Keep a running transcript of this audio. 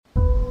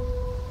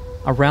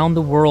Around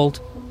the world,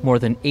 more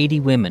than 80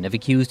 women have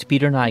accused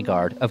Peter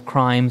Nygard of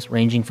crimes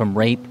ranging from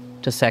rape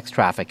to sex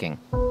trafficking.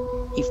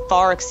 He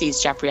far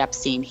exceeds Jeffrey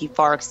Epstein. He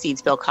far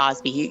exceeds Bill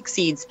Cosby. He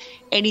exceeds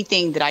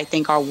anything that I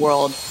think our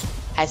world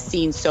has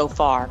seen so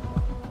far.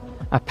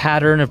 A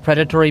pattern of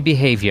predatory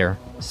behavior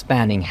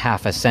spanning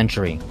half a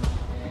century.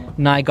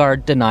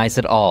 Nygard denies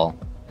it all,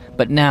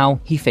 but now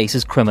he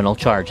faces criminal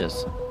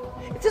charges.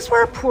 If this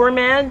were a poor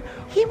man,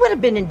 he would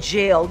have been in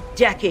jail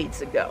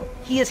decades ago.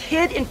 He is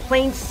hid in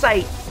plain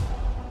sight.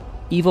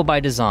 Evil by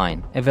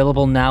Design,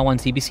 available now on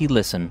CBC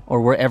Listen or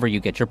wherever you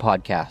get your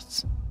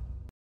podcasts.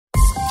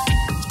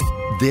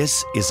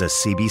 This is a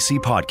CBC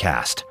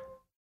podcast.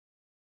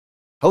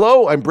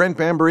 Hello, I'm Brent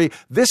Bambury.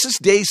 This is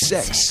day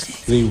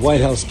 6. The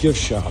White House gift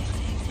shop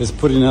is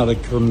putting out a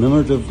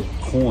commemorative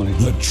coin.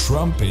 The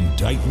Trump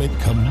indictment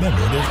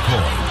commemorative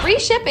coin. Free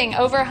shipping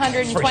over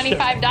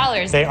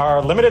 $125. They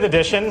are limited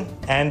edition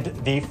and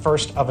the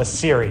first of a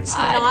series.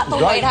 Not the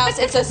White House,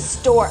 it's a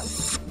store.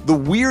 The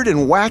weird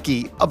and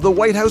wacky of the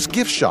White House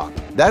gift shop.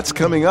 That's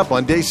coming up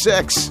on day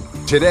 6.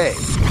 Today,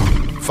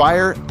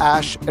 fire,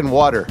 ash, and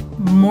water.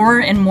 More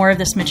and more of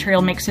this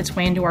material makes its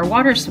way into our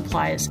water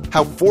supplies.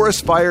 How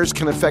forest fires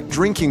can affect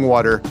drinking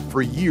water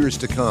for years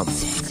to come.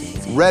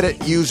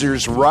 Reddit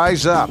users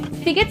rise up. I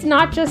think it's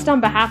not just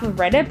on behalf of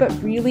Reddit, but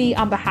really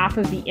on behalf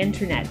of the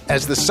internet.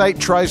 As the site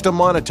tries to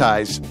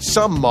monetize,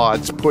 some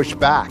mods push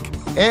back.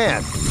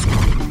 And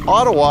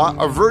Ottawa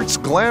averts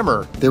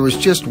glamour. There was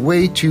just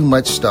way too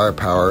much star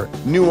power.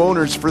 New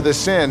owners for the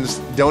Sens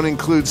don't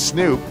include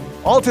Snoop.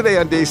 All today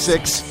on day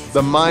 6,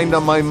 the Mind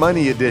on My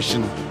Money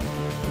edition.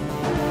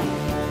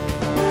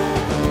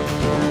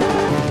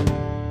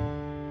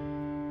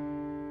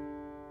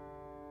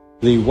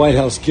 The White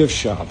House gift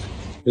shop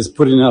is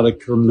putting out a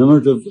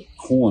commemorative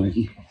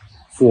coin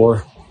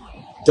for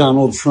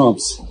Donald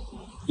Trump's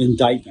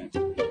indictment.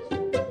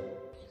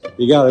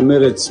 You gotta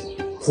admit it's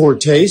poor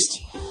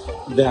taste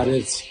that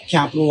it's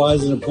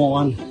capitalizing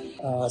upon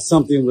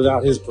something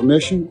without his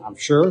permission, I'm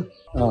sure.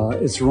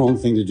 It's the wrong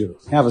thing to do.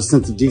 Have a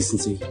sense of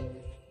decency.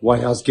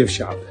 White House gift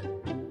shop.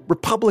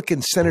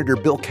 Republican Senator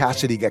Bill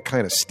Cassidy got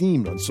kind of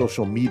steamed on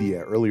social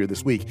media earlier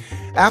this week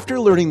after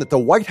learning that the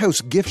White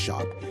House gift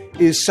shop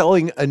is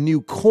selling a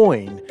new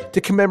coin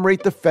to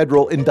commemorate the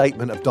federal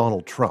indictment of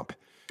Donald Trump.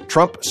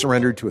 Trump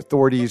surrendered to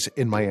authorities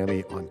in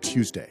Miami on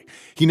Tuesday.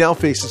 He now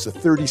faces a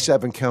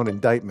 37-count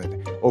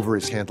indictment over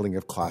his handling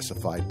of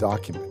classified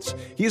documents.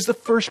 He is the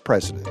first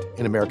president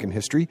in American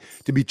history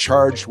to be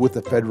charged with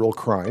a federal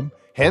crime,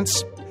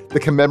 hence the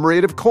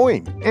commemorative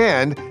coin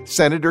and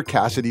Senator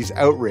Cassidy's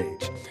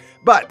outrage.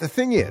 But the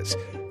thing is,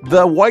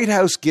 the White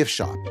House gift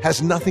shop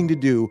has nothing to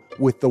do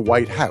with the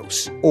White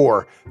House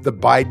or the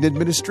Biden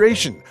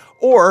administration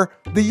or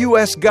the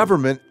U.S.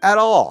 government at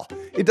all.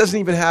 It doesn't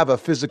even have a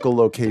physical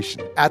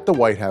location at the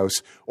White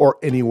House or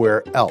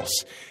anywhere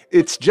else.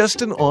 It's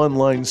just an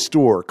online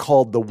store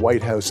called the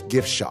White House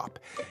gift shop.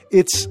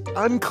 It's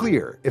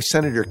unclear if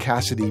Senator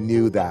Cassidy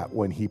knew that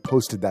when he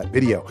posted that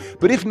video,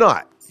 but if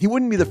not, he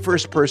wouldn't be the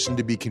first person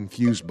to be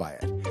confused by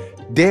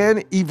it.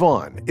 Dan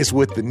Yvonne is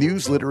with the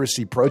News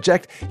Literacy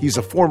Project. He's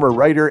a former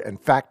writer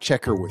and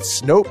fact-checker with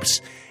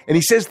Snopes. And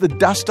he says the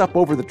dust-up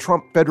over the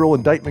Trump federal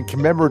indictment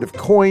commemorative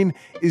coin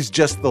is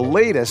just the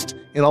latest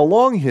in a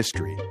long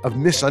history of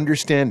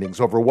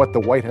misunderstandings over what the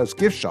White House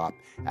gift shop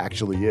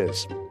actually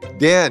is.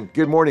 Dan,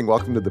 good morning.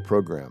 Welcome to the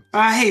program.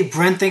 Hey,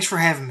 Brent. Thanks for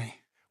having me.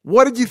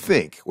 What did you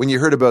think when you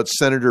heard about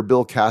Senator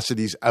Bill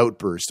Cassidy's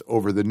outburst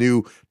over the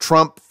new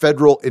Trump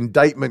federal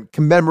indictment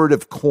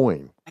commemorative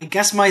coin? I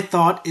guess my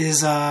thought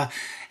is,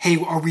 hey,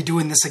 are we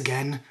doing this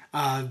again?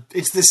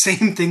 It's the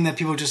same thing that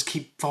people just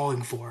keep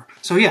falling for.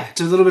 So yeah,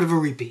 it's a little bit of a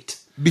repeat.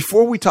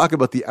 Before we talk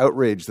about the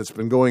outrage that's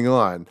been going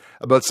on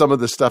about some of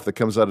the stuff that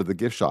comes out of the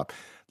gift shop,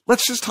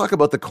 let's just talk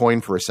about the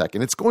coin for a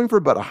second. It's going for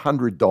about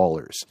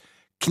 $100.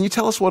 Can you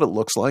tell us what it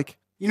looks like?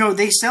 You know,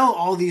 they sell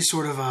all these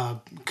sort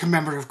of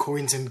commemorative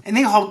coins, and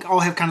they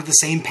all have kind of the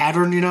same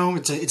pattern, you know?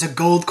 It's a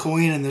gold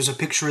coin, and there's a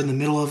picture in the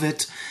middle of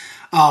it.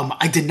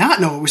 I did not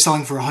know it was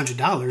selling for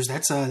 $100.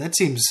 That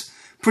seems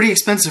pretty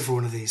expensive for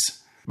one of these.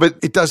 But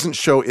it doesn't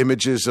show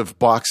images of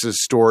boxes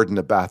stored in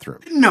a bathroom.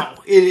 No,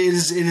 it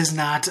is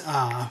not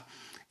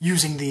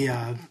using the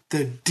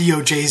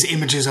DOJ's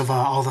images of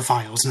all the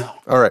files, no.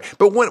 All right.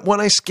 But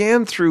when I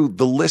scanned through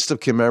the list of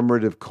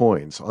commemorative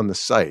coins on the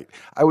site,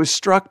 I was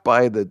struck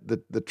by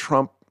the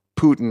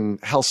Trump-Putin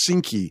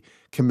Helsinki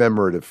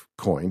commemorative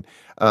coin.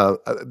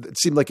 It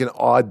seemed like an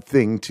odd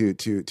thing to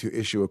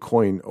issue a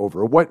coin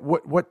over.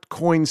 What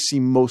coins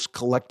seem most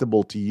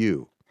collectible to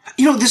you?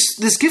 You know,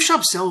 this gift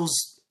shop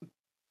sells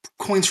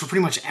coins for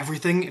pretty much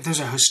everything. If there's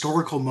a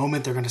historical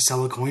moment, they're going to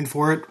sell a coin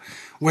for it.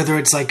 Whether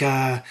it's like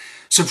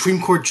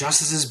Supreme Court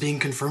justices being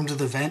confirmed to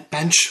the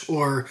bench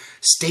or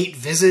state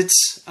visits,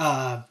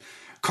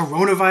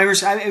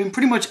 coronavirus. I mean,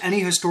 pretty much any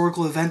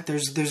historical event,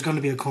 there's going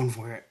to be a coin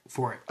for it.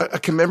 A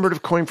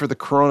commemorative coin for the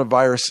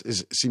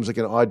coronavirus seems like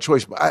an odd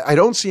choice. I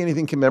don't see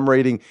anything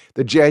commemorating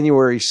the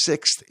January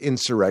 6th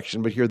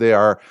insurrection, but here they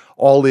are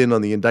all in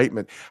on the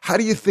indictment. How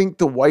do you think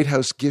the White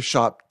House gift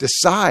shop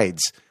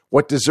decides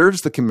what deserves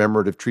the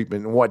commemorative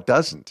treatment and what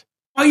doesn't.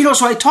 Well,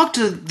 so I talked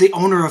to the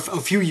owner a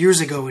few years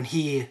ago, and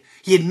he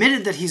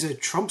admitted that he's a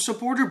Trump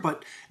supporter,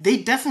 but they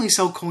definitely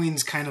sell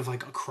coins kind of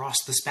like across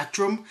the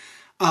spectrum.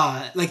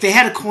 Like they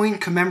had a coin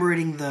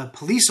commemorating the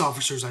police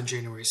officers on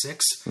January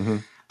 6th.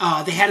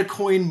 Mm-hmm. They had a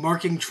coin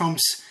marking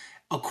Trump's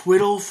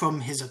acquittal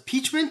from his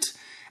impeachment.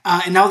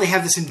 And now they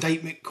have this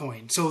indictment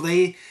coin. So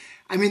I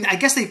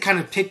guess they kind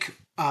of pick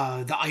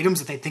the items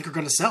that they think are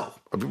going to sell.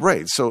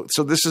 Right. So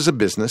this is a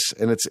business,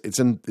 and it's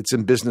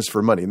in business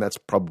for money, and that's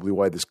probably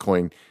why this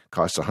coin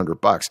costs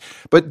 $100.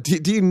 But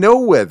do you know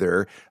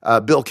whether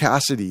Bill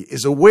Cassidy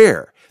is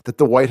aware that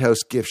the White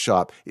House gift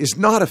shop is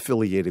not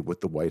affiliated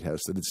with the White House,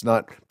 that it's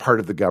not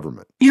part of the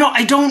government?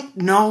 I don't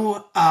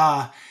know.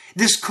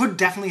 This could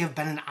definitely have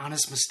been an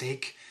honest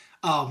mistake,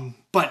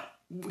 but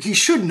he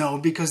should know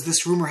because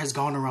this rumor has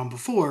gone around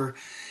before.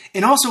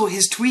 And also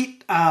his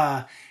tweet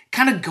kind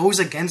of goes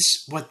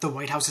against what the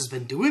White House has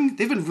been doing.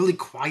 They've been really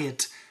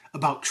quiet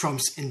about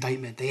Trump's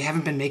indictment. They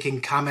haven't been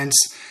making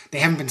comments. They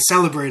haven't been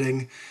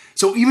celebrating.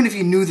 So even if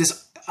he knew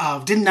this,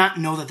 did not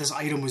know that this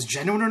item was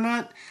genuine or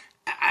not,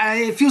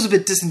 it feels a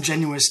bit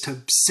disingenuous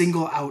to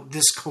single out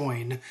this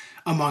coin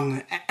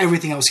among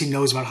everything else he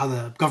knows about how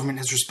the government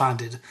has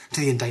responded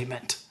to the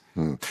indictment.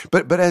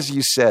 But as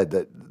you said,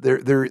 that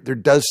there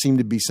does seem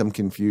to be some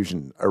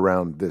confusion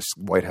around this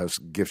White House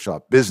gift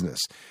shop business.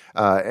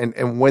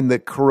 And when the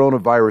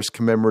coronavirus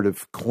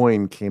commemorative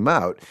coin came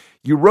out,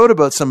 you wrote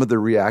about some of the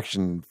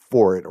reaction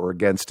for it or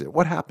against it.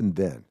 What happened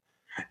then?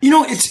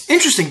 It's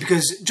interesting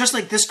because just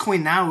like this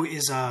coin now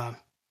is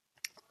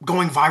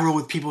going viral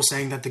with people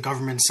saying that the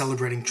government's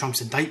celebrating Trump's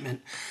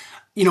indictment,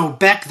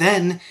 back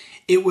then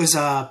it was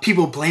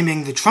people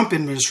blaming the Trump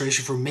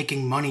administration for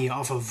making money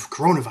off of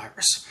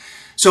coronavirus.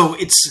 So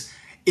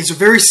it's a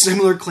very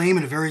similar claim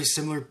and a very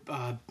similar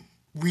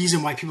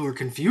reason why people are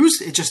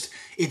confused.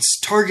 It's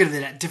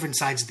targeted at different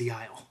sides of the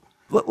aisle.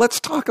 Let's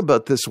talk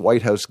about this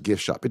White House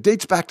gift shop. It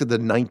dates back to the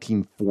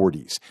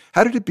 1940s.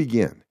 How did it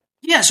begin?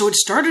 Yeah, so it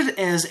started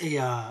as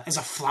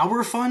a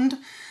flower fund.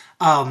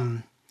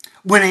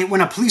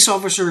 When a police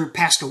officer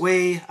passed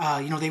away,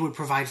 they would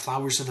provide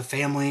flowers to the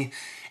family.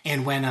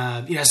 And when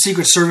a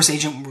Secret Service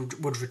agent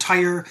would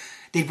retire,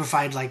 they'd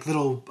provide like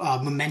little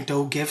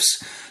memento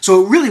gifts.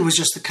 So it really was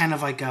just kind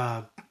of like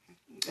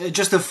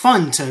just a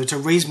fund to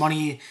raise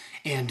money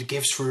and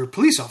gifts for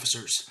police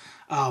officers.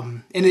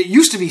 And it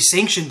used to be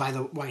sanctioned by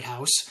the White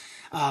House,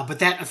 but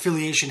that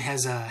affiliation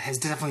has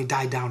definitely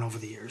died down over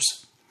the years.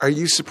 Are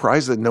you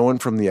surprised that no one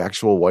from the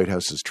actual White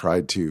House has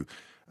tried to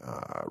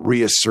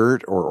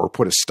reassert or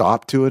put a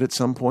stop to it at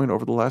some point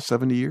over the last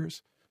 70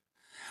 years?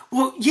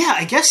 Well, yeah,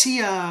 I guess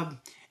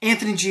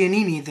Anthony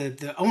Giannini,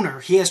 the owner,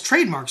 he has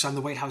trademarks on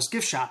the White House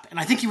gift shop. And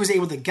I think he was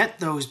able to get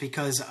those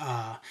because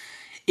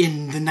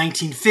in the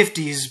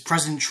 1950s,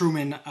 President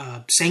Truman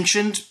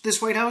sanctioned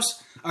this White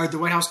House, or the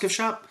White House gift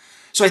shop.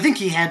 So I think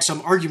he had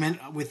some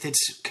argument with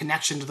its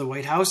connection to the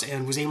White House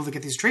and was able to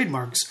get these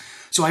trademarks.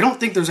 So I don't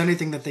think there's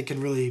anything that they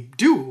can really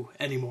do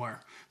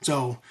anymore.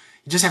 So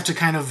you just have to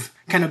kind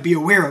of be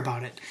aware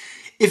about it.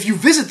 If you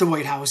visit the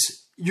White House,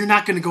 you're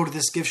not going to go to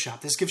this gift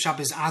shop. This gift shop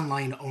is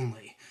online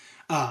only.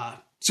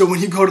 So when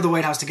you go to the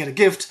White House to get a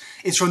gift,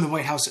 it's from the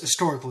White House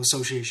Historical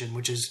Association,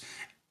 which is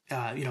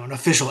an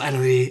official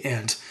entity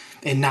and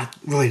not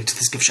related to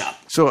this gift shop.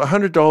 So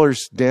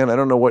 $100, Dan, I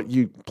don't know what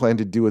you plan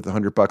to do with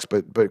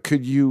 $100, but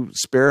could you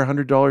spare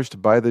 $100 to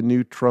buy the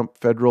new Trump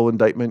federal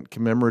indictment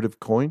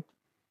commemorative coin?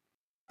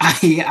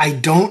 I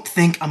don't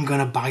think I'm going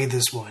to buy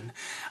this one.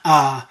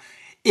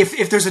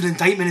 If there's an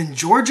indictment in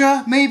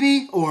Georgia,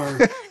 maybe,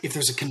 or if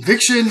there's a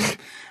conviction,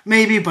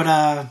 maybe, but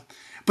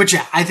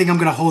yeah, I think I'm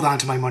going to hold on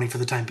to my money for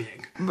the time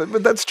being.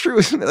 But that's true,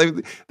 isn't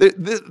it?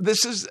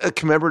 This is a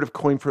commemorative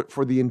coin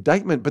for the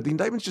indictment, but the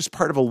indictment's just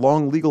part of a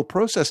long legal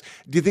process.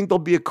 Do you think there'll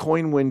be a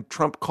coin when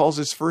Trump calls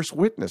his first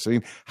witness? I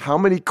mean, how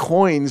many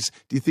coins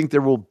do you think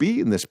there will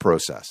be in this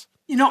process?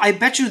 I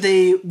bet you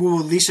they will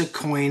release a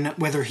coin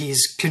whether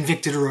he's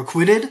convicted or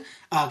acquitted,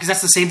 because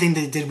that's the same thing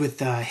they did with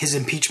his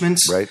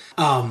impeachments. Right.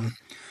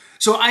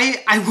 So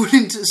I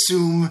wouldn't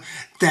assume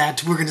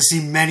that we're going to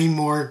see many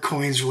more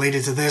coins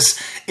related to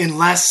this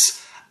unless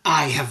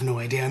I have no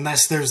idea,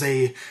 unless there's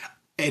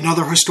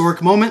another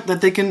historic moment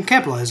that they can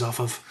capitalize off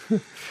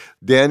of.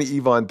 Dan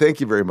Yvonne,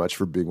 thank you very much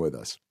for being with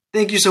us.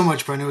 Thank you so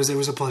much, Brent. It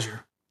was a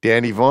pleasure.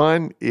 Dan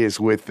Yvonne is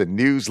with the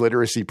News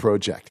Literacy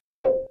Project.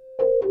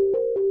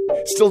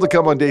 Still to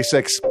come on day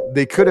 6,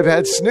 they could have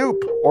had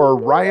Snoop or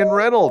Ryan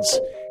Reynolds.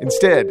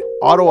 Instead,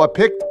 Ottawa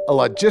picked a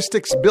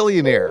logistics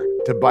billionaire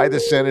to buy the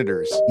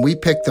Senators. We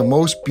picked the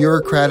most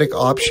bureaucratic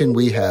option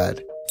we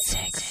had.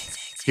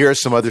 Here are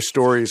some other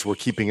stories we're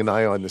keeping an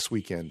eye on this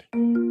weekend.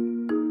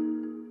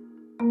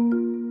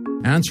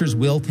 Answers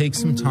will take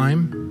some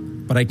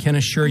time, but I can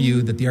assure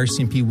you that the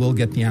RCMP will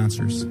get the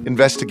answers.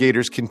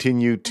 Investigators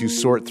continue to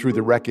sort through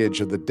the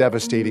wreckage of the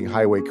devastating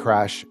highway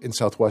crash in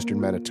southwestern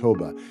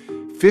Manitoba.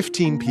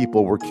 15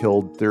 people were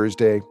killed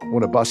Thursday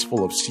when a bus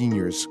full of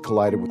seniors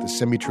collided with a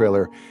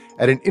semi-trailer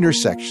at an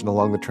intersection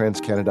along the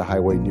Trans-Canada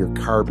Highway near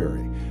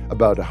Carberry,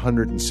 about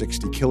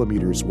 160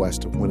 kilometers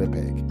west of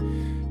Winnipeg.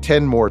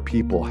 10 more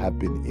people have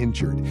been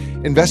injured.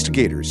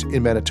 Investigators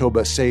in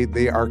Manitoba say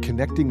they are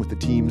connecting with the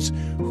teams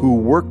who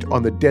worked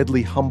on the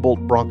deadly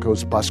Humboldt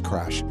Broncos bus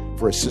crash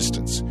for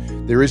assistance.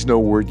 There is no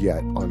word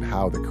yet on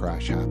how the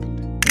crash happened.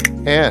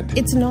 And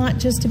it's not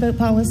just about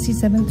Policy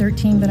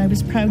 713, but I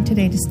was proud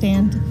today to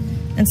stand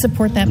and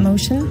support that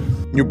motion.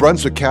 New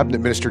Brunswick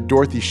Cabinet Minister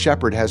Dorothy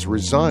Shepherd has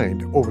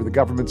resigned over the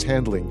government's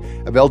handling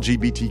of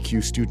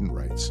LGBTQ student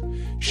rights.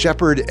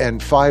 Shepherd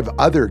and 5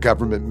 other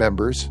government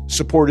members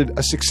supported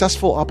a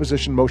successful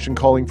opposition motion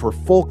calling for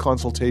full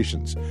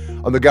consultations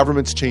on the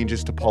government's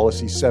changes to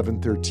Policy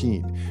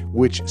 713,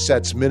 which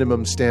sets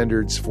minimum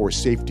standards for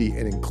safety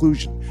and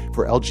inclusion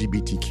for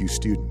LGBTQ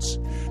students.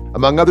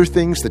 Among other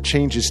things, the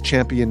changes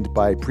championed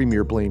by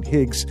Premier Blaine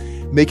Higgs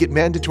make it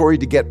mandatory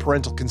to get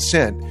parental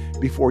consent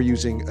before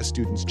using a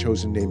student's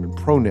chosen name and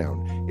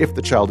pronoun if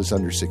the child is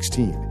under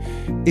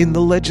 16. In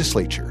the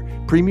legislature,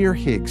 Premier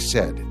Higgs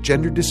said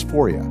gender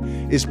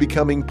dysphoria is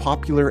becoming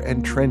popular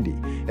and trendy,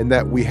 and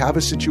that we have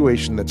a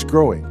situation that's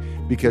growing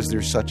because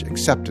there's such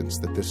acceptance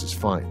that this is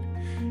fine.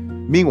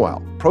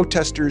 Meanwhile,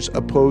 protesters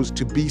opposed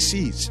to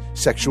BC's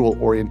sexual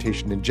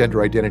orientation and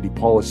gender identity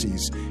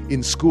policies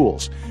in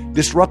schools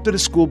disrupted a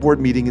school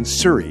board meeting in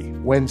Surrey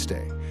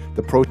Wednesday.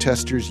 The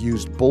protesters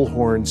used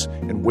bullhorns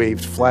and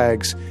waved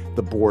flags.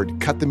 The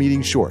board cut the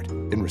meeting short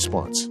in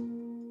response.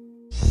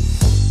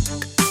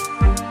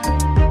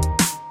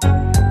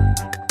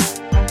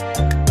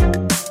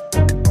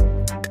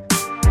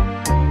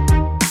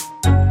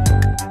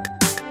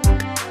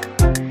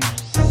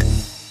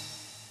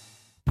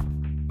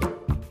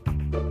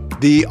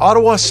 The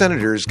Ottawa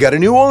Senators got a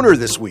new owner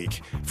this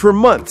week. For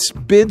months,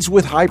 bids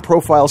with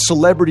high-profile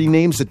celebrity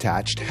names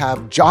attached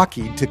have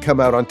jockeyed to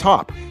come out on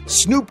top.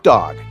 Snoop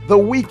Dogg, The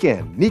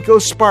Weeknd, Nico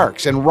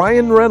Sparks, and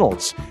Ryan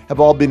Reynolds have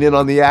all been in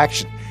on the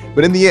action.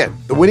 But in the end,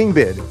 the winning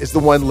bid is the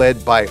one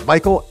led by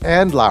Michael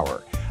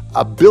Andlauer,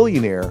 a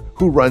billionaire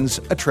who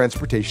runs a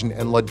transportation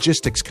and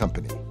logistics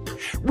company.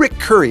 Rick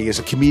Curry is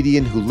a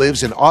comedian who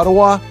lives in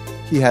Ottawa.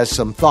 He has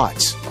some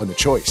thoughts on the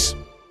choice.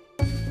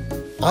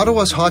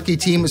 Ottawa's hockey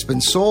team has been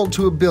sold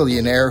to a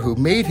billionaire who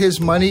made his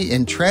money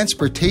in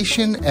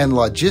transportation and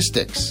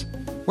logistics.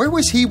 Where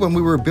was he when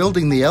we were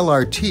building the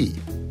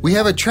LRT? We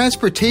have a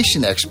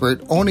transportation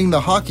expert owning the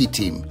hockey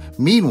team.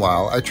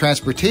 Meanwhile, a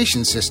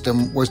transportation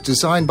system was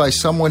designed by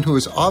someone who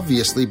has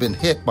obviously been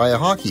hit by a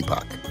hockey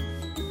puck.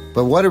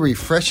 But what a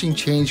refreshing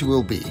change it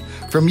will be.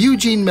 From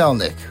Eugene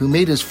Melnick, who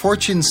made his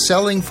fortune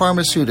selling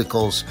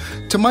pharmaceuticals,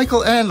 to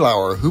Michael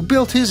Andlauer, who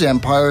built his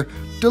empire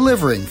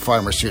delivering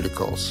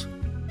pharmaceuticals.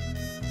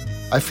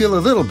 I feel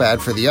a little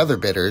bad for the other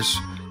bidders.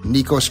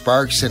 Nico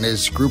Sparks and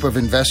his group of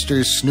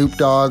investors, Snoop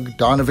Dogg,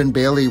 Donovan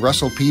Bailey,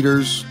 Russell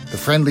Peters, The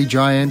Friendly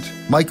Giant,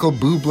 Michael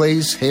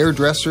Bublé's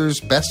hairdressers,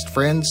 best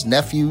friends,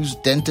 nephews,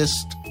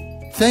 dentist.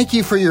 Thank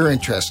you for your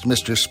interest,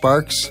 Mr.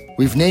 Sparks.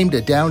 We've named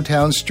a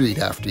downtown street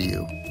after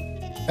you.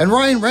 And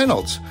Ryan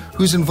Reynolds,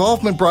 whose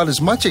involvement brought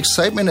as much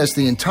excitement as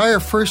the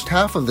entire first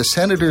half of the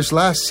Senators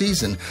last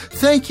season.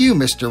 Thank you,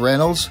 Mr.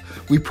 Reynolds.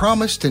 We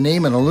promised to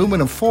name an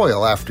aluminum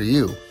foil after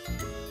you.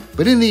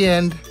 But in the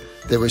end,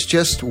 there was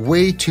just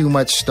way too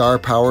much star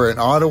power in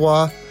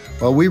Ottawa.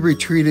 While we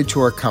retreated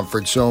to our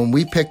comfort zone,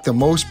 we picked the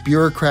most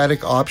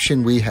bureaucratic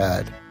option we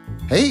had.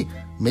 Hey,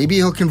 maybe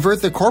he'll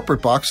convert the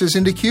corporate boxes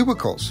into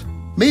cubicles.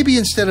 Maybe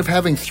instead of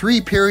having 3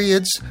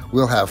 periods,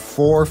 we'll have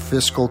 4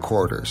 fiscal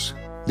quarters.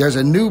 There's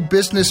a new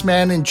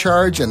businessman in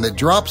charge, and the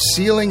drop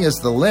ceiling is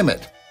the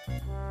limit.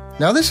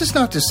 Now, this is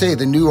not to say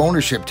the new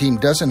ownership team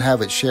doesn't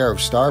have its share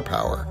of star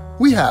power.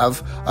 We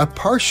have a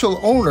partial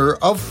owner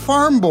of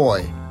Farm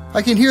Boy.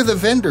 I can hear the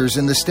vendors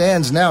in the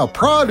stands now.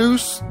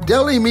 Produce,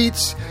 deli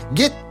meats,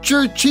 get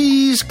your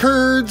cheese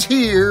curds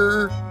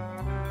here.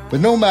 But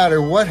no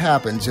matter what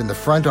happens in the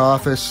front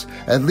office,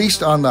 at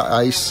least on the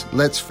ice,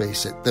 let's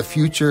face it, the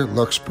future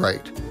looks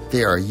bright.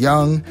 They are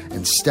young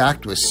and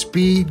stacked with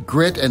speed,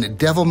 grit, and a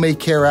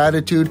devil-may-care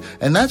attitude,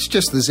 and that's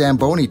just the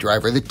Zamboni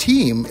driver. The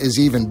team is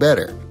even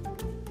better.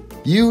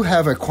 You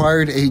have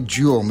acquired a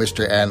jewel,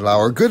 Mr.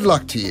 Andlauer. Good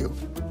luck to you.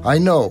 I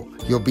know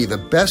you'll be the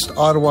best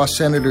Ottawa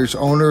Senators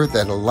owner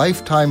that a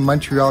lifetime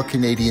Montreal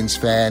Canadiens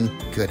fan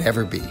could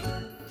ever be.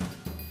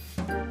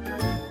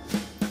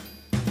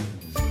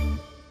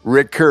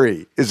 Rick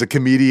Curry is a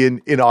comedian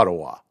in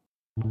Ottawa.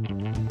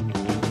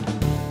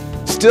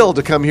 Still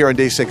to come here on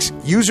Day 6,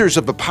 users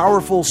of the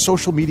powerful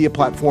social media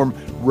platform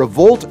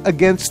revolt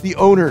against the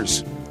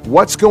owners.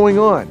 What's going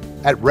on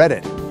at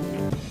Reddit?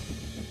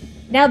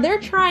 Now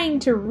they're trying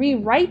to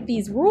rewrite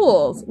these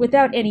rules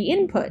without any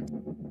input.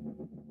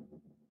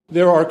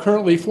 There are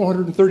currently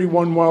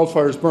 431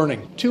 wildfires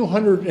burning,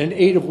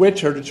 208 of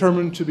which are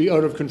determined to be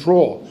out of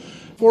control.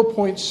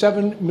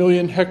 4.7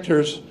 million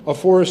hectares of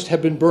forest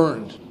have been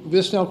burned.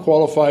 This now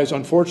qualifies,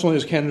 unfortunately,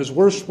 as Canada's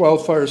worst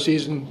wildfire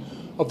season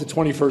of the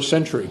 21st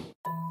century.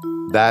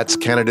 That's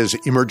Canada's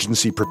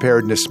Emergency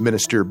Preparedness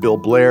Minister Bill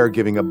Blair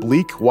giving a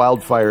bleak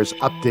wildfires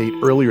update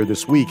earlier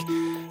this week.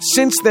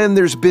 Since then,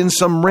 there's been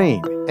some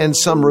rain and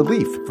some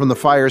relief from the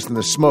fires and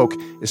the smoke,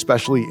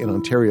 especially in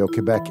Ontario,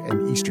 Quebec,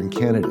 and eastern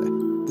Canada.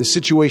 The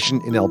situation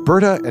in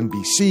Alberta and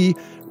BC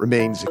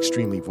remains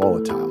extremely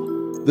volatile.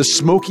 The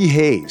smoky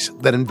haze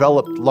that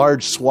enveloped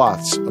large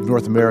swaths of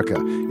North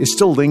America is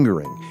still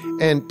lingering,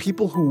 and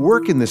people who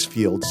work in this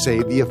field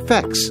say the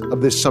effects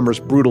of this summer's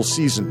brutal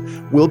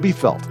season will be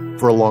felt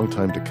for a long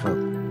time to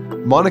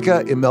come.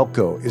 Monica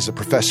Imelko is a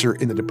professor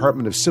in the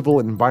Department of Civil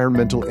and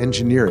Environmental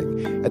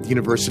Engineering at the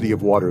University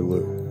of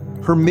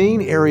Waterloo. Her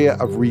main area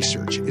of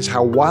research is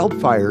how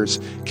wildfires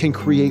can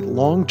create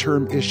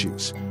long-term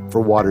issues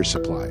for water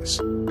supplies.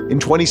 In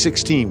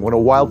 2016, when a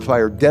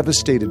wildfire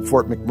devastated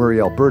Fort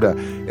McMurray, Alberta,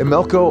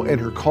 Imelko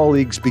and her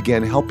colleagues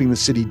began helping the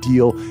city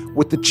deal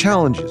with the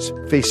challenges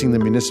facing the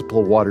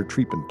municipal water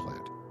treatment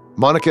plant.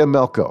 Monica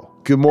Imelko,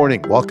 good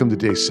morning. Welcome to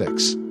Day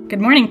 6.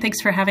 Good morning. Thanks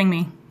for having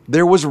me.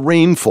 There was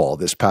rainfall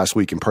this past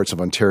week in parts of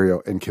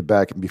Ontario and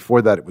Quebec, and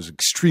before that it was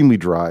extremely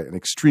dry and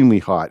extremely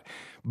hot.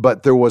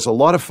 But there was a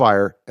lot of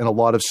fire and a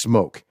lot of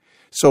smoke.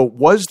 So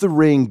was the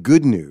rain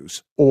good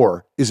news,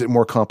 or is it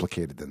more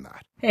complicated than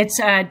that? It's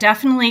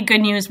definitely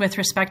good news with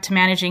respect to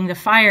managing the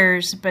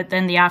fires, but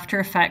then the after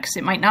effects,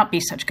 it might not be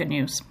such good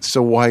news.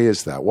 So why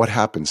is that? What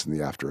happens in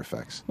the after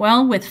effects?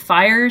 Well, with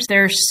fires,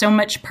 there's so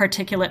much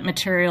particulate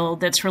material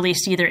that's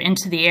released either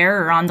into the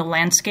air or on the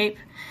landscape.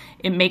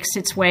 It makes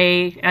its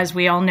way, as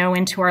we all know,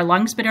 into our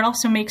lungs, but it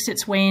also makes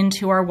its way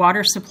into our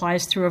water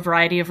supplies through a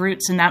variety of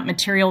routes. And that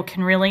material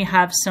can really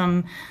have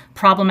some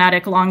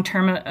problematic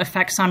long-term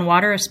effects on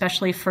water,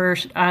 especially for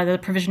the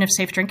provision of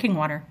safe drinking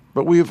water.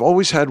 But we have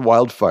always had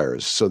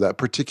wildfires, so that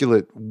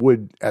particulate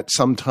would at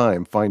some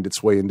time find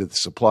its way into the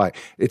supply.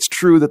 It's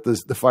true that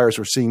the fires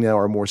we're seeing now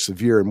are more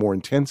severe and more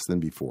intense than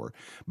before.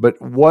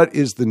 But what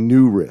is the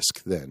new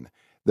risk then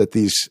that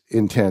these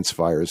intense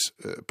fires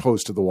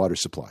pose to the water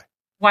supply?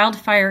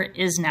 Wildfire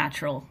is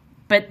natural,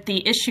 but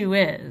the issue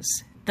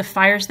is the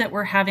fires that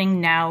we're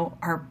having now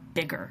are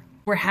bigger.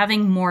 We're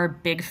having more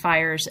big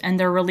fires, and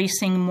they're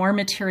releasing more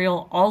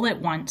material all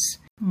at once.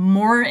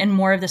 More and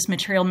more of this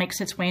material makes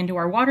its way into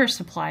our water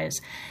supplies.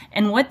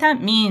 And what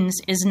that means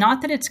is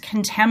not that it's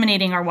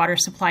contaminating our water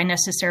supply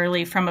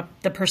necessarily from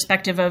the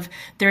perspective of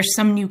there's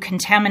some new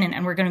contaminant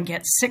and we're going to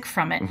get sick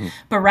from it,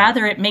 but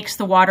rather it makes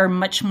the water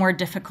much more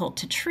difficult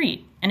to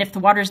treat. And if the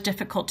water is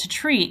difficult to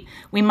treat,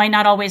 we might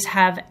not always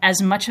have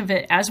as much of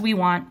it as we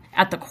want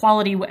at the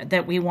quality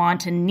that we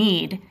want and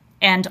need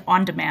and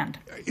on demand.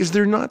 Is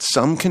there not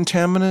some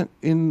contaminant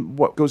in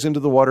what goes into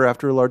the water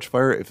after a large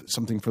fire, if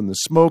something from the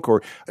smoke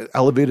or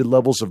elevated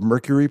levels of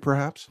mercury,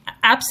 perhaps?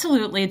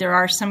 Absolutely. There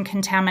are some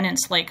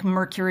contaminants like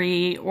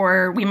mercury,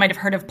 or we might have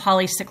heard of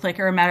polycyclic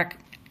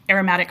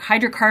aromatic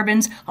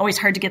hydrocarbons. Always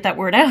hard to get that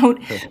word out.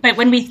 But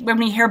when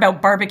we hear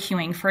about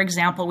barbecuing, for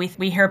example,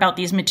 we hear about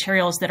these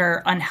materials that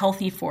are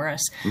unhealthy for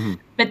us.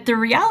 But the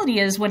reality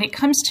is when it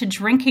comes to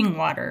drinking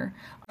water,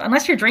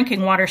 unless you're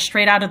drinking water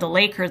straight out of the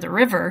lake or the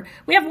river,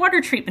 we have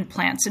water treatment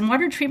plants. And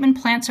water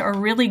treatment plants are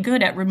really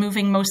good at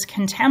removing most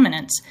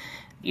contaminants.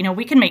 You know,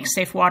 we can make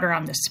safe water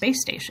on the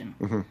space station.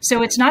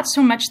 So it's not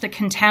so much the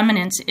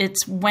contaminants,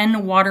 it's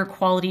when water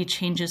quality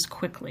changes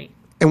quickly.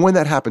 And when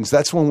that happens,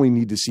 that's when we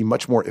need to see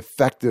much more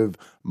effective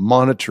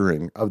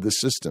monitoring of the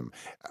system.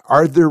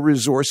 Are there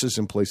resources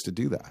in place to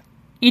do that?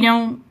 You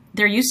know,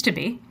 there used to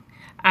be.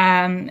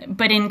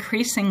 But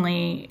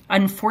increasingly,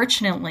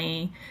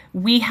 unfortunately,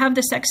 we have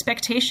this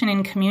expectation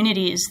in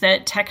communities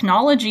that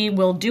technology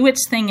will do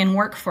its thing and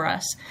work for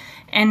us.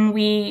 And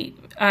we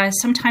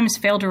sometimes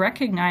fail to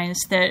recognize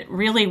that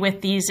really with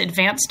these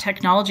advanced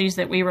technologies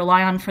that we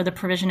rely on for the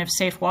provision of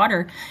safe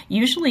water,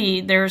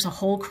 usually there's a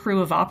whole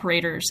crew of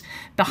operators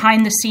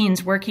behind the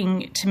scenes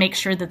working to make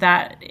sure that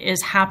that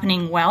is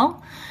happening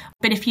well.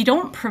 But if you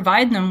don't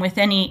provide them with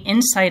any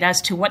insight as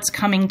to what's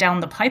coming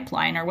down the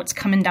pipeline or what's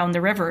coming down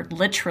the river,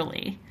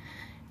 literally,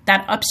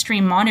 that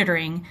upstream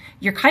monitoring,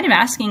 you're kind of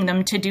asking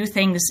them to do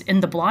things in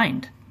the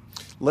blind.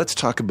 Let's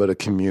talk about a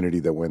community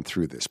that went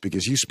through this,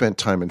 because you spent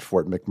time in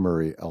Fort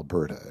McMurray,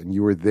 Alberta, and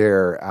you were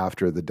there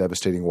after the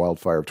devastating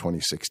wildfire of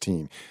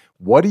 2016.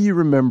 What do you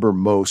remember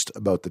most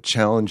about the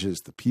challenges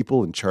the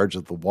people in charge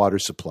of the water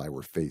supply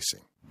were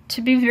facing?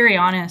 To be very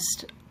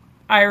honest,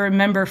 I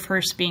remember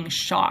first being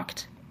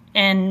shocked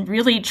and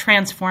really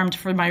transformed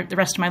for the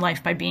rest of my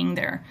life by being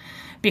there,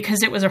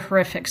 because it was a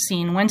horrific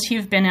scene. Once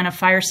you've been in a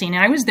fire scene,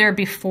 and I was there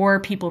before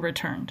people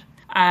returned,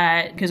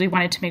 because we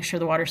wanted to make sure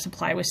the water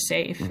supply was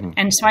safe.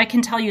 And so I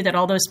can tell you that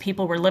all those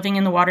people were living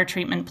in the water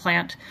treatment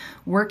plant,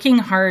 working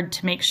hard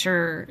to make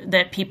sure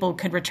that people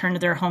could return to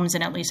their homes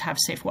and at least have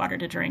safe water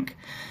to drink.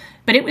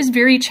 But it was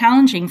very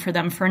challenging for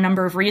them for a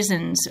number of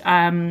reasons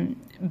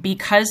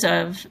because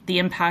of the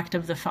impact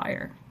of the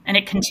fire. And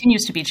it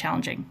continues to be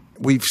challenging.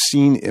 We've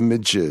seen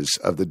images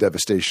of the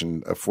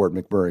devastation of Fort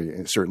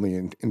McMurray, certainly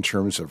in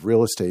terms of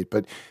real estate,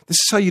 but this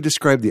is how you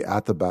described the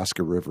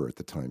Athabasca River at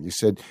the time. You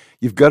said,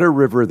 you've got a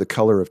river the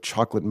color of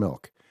chocolate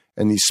milk,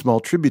 and these small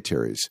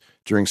tributaries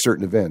during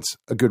certain events,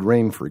 a good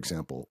rain, for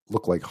example,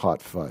 look like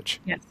hot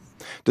fudge. Yes.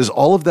 Does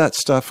all of that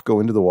stuff go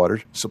into the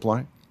water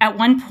supply? At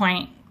one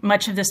point,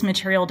 much of this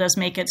material does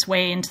make its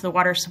way into the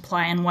water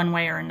supply in one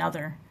way or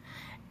another.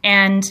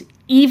 And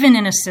even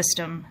in a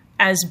system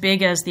as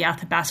big as the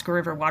Athabasca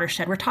River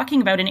watershed, we're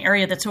talking about an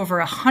area that's over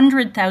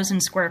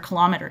 100,000 square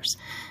kilometers.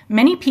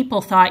 Many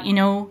people thought,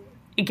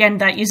 again,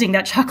 that using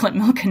that chocolate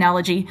milk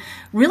analogy,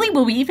 really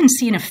will we even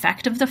see an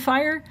effect of the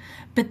fire?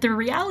 But the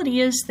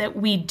reality is that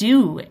we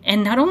do.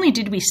 And not only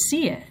did we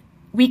see it,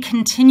 we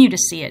continue to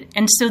see it.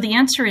 And so the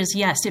answer is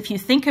yes. If you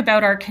think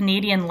about our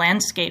Canadian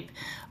landscape,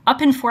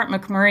 up in Fort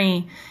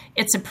McMurray,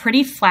 it's a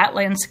pretty flat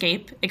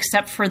landscape,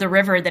 except for the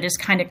river that is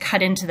kind of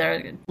cut into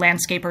the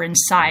landscape or in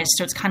size.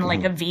 So it's kind of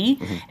like a V.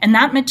 Mm-hmm. And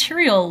that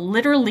material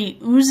literally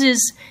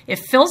oozes, it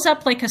fills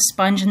up like a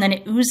sponge, and then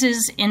it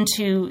oozes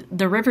into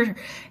the river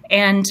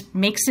and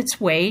makes its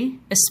way,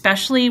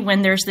 especially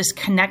when there's this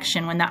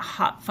connection, when that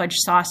hot fudge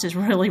sauce is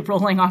really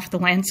rolling off the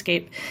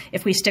landscape.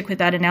 If we stick with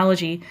that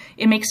analogy,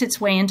 it makes its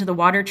way into the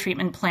water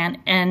treatment plant.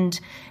 And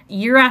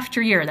year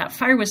after year, that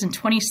fire was in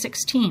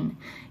 2016,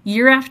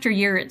 year after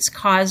year, it's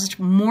caused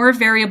more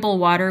variable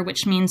water,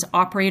 which means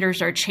operators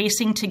are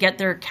chasing to get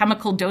their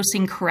chemical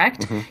dosing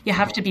correct. Mm-hmm. You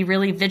have to be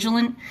really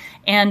vigilant,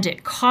 and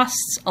it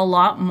costs a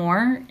lot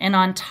more. And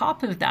on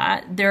top of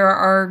that, there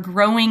are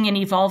growing and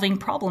evolving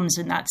problems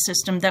in that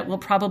system that will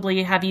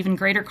probably have even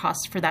greater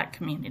costs for that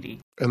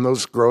community. And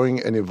those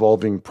growing and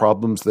evolving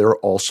problems, they're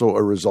also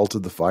a result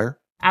of the fire?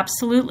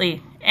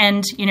 Absolutely.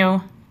 And,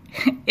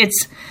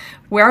 it's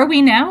where are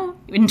we now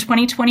in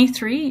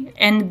 2023?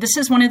 And this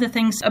is one of the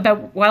things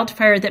about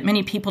wildfire that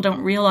many people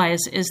don't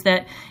realize is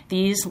that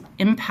these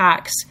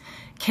impacts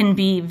can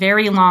be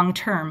very long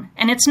term.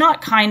 And it's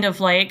not kind of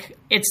like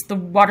it's the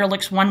water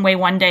looks one way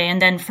one day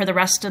and then for the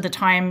rest of the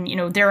time,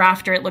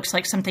 thereafter it looks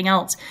like something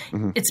else.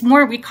 Mm-hmm. It's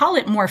more, we call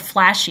it more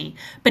flashy,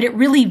 but it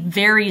really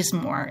varies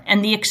more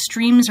and the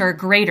extremes are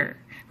greater.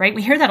 Right?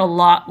 We hear that a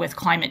lot with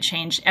climate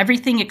change.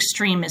 Everything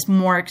extreme is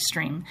more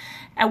extreme.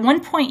 At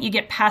one point, you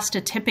get past a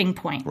tipping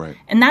point. Right.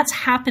 And that's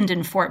happened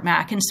in Fort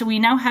Mac. And so we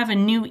now have a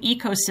new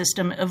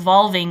ecosystem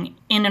evolving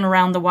in and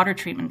around the water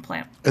treatment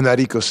plant. And that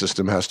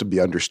ecosystem has to be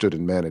understood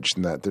and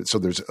managed. So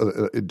there's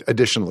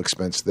additional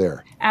expense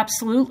there.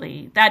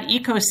 Absolutely. That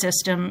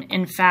ecosystem,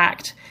 in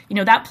fact,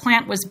 that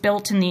plant was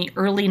built in the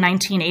early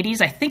 1980s.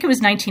 I think it was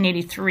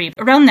 1983,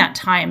 around that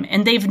time.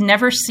 And they've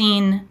never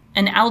seen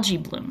an algae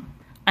bloom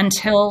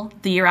until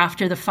the year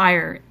after the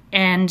fire.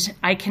 And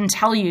I can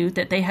tell you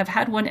that they have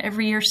had one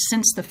every year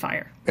since the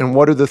fire. And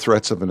what are the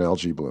threats of an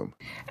algae bloom?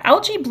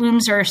 Algae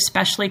blooms are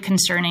especially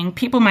concerning.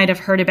 People might have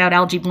heard about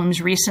algae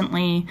blooms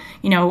recently,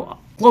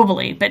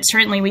 globally, but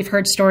certainly we've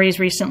heard stories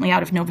recently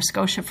out of Nova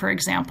Scotia, for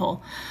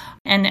example.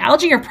 And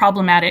algae are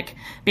problematic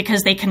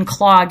because they can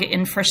clog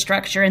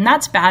infrastructure, and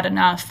that's bad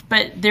enough.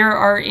 But there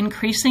are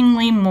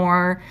increasingly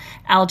more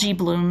algae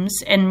blooms,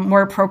 and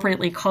more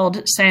appropriately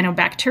called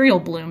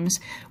cyanobacterial blooms,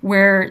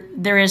 where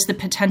there is the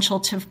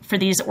potential for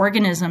these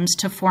organisms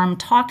to form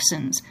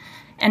toxins.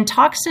 And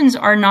toxins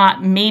are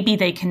not maybe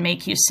they can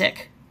make you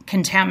sick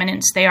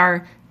contaminants.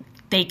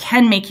 They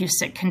can make you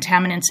sick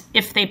contaminants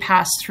if they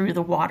pass through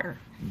the water.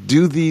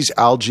 Do these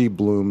algae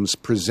blooms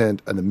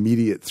present an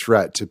immediate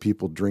threat to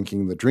people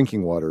drinking the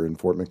drinking water in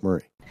Fort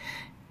McMurray?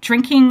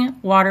 Drinking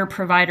water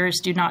providers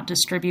do not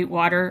distribute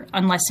water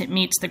unless it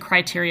meets the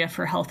criteria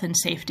for health and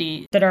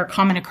safety that are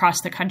common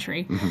across the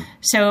country. Mm-hmm.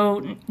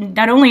 So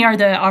not only are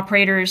the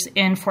operators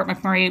in Fort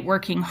McMurray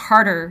working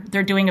harder,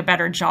 they're doing a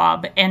better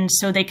job. And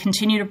so they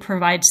continue to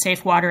provide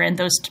safe water, and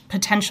those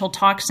potential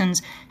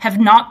toxins have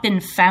not been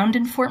found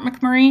in Fort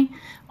McMurray,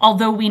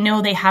 although we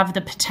know they have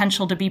the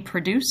potential to be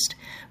produced.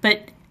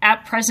 But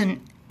at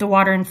present, the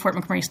water in Fort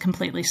McMurray is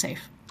completely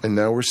safe. And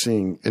now we're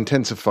seeing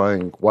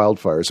intensifying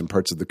wildfires in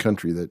parts of the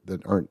country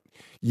that aren't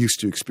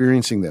used to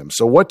experiencing them.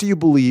 So what do you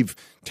believe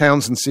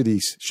towns and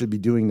cities should be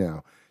doing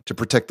now to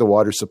protect the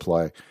water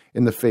supply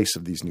in the face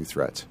of these new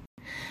threats?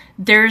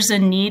 There's a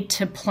need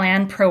to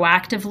plan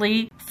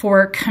proactively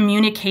for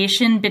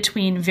communication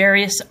between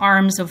various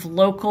arms of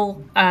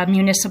local,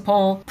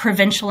 municipal,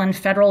 provincial, and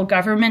federal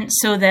government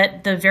so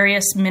that the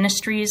various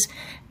ministries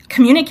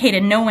communicate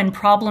and know when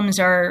problems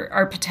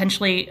are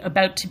potentially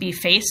about to be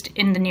faced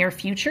in the near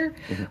future.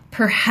 Mm-hmm.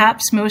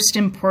 Perhaps most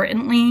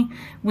importantly,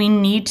 we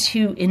need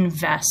to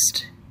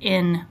invest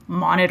in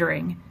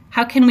monitoring.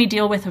 How can we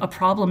deal with a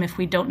problem if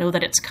we don't know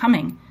that it's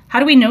coming? How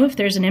do we know if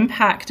there's an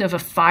impact of a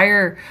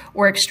fire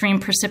or extreme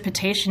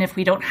precipitation if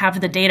we don't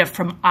have the data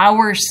from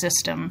our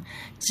system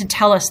to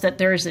tell us that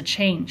there is a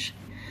change?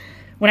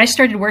 When I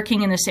started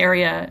working in this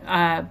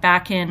area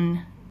back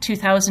in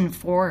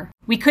 2004,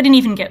 we couldn't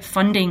even get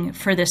funding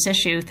for this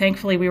issue.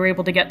 Thankfully, we were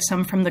able to get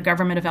some from the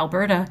government of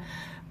Alberta.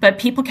 But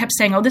people kept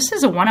saying, oh, this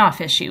is a one-off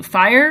issue.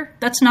 Fire,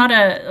 that's not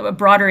a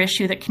broader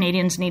issue that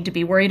Canadians need to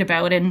be worried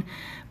about. And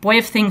boy,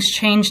 if things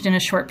changed in a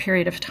short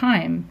period of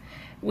time.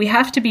 We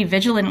have to be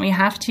vigilant. We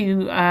have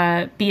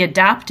to be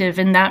adaptive.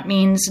 And that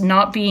means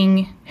not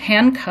being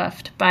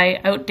handcuffed by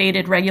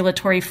outdated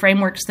regulatory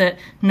frameworks that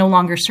no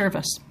longer serve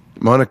us.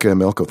 Monica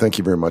Emelko, thank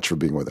you very much for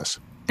being with us.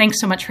 Thanks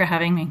so much for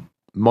having me.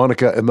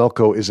 Monica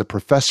Emelko is a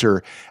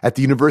professor at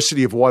the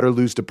University of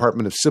Waterloo's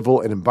Department of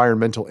Civil and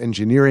Environmental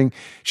Engineering.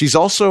 She's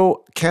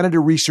also Canada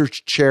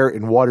Research Chair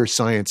in Water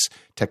Science,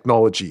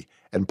 Technology,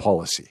 and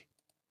Policy.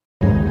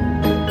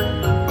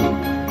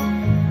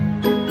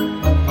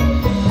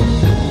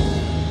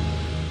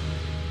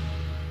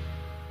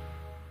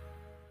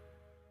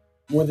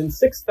 More than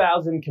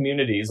 6,000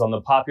 communities on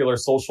the popular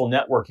social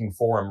networking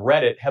forum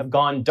Reddit have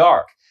gone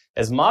dark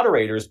as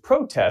moderators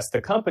protest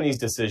the company's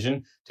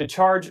decision to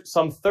charge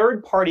some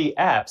third-party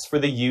apps for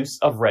the use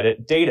of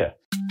Reddit data.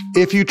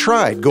 If you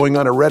tried going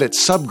on a Reddit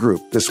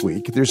subgroup this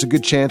week, there's a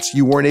good chance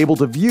you weren't able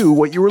to view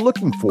what you were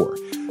looking for.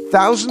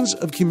 Thousands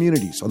of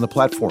communities on the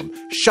platform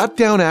shut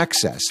down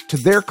access to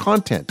their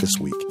content this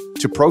week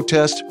to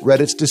protest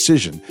Reddit's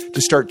decision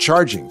to start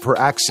charging for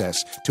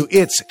access to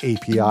its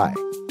API.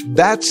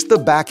 That's the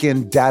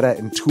back-end data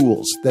and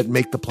tools that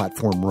make the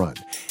platform run.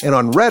 And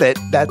on Reddit,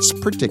 that's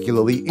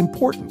particularly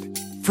important.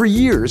 For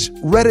years,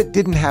 Reddit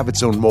didn't have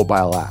its own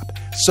mobile app,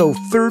 so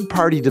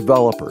third-party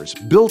developers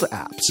built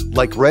apps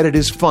like Reddit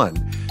is Fun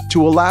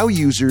to allow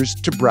users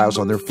to browse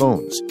on their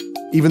phones.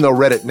 Even though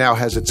Reddit now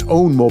has its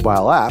own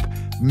mobile app,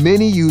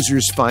 many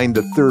users find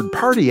the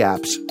third-party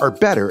apps are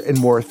better and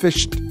more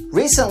efficient.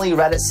 Recently,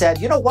 Reddit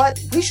said, you know what?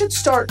 We should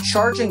start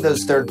charging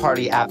those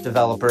third-party app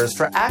developers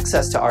for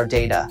access to our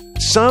data.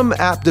 Some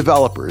app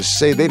developers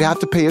say they'd have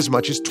to pay as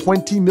much as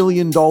 $20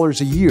 million a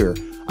year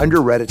under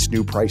Reddit's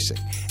new pricing.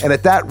 And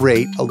at that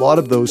rate, a lot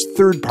of those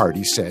third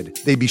parties said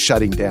they'd be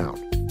shutting down.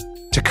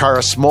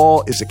 Takara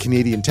Small is a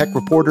Canadian tech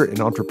reporter and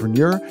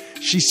entrepreneur.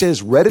 She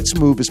says Reddit's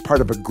move is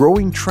part of a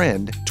growing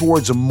trend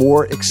towards a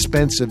more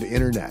expensive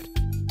internet.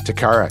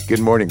 Takara, good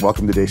morning.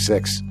 Welcome to Day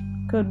 6.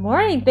 Good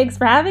morning. Thanks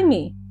for having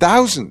me.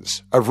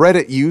 Thousands of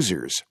Reddit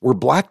users were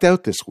blacked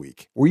out this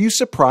week. Were you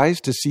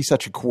surprised to see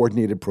such a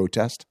coordinated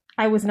protest?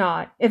 I was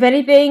not. If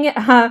anything,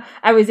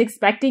 I was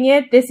expecting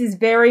it. This is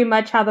very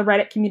much how the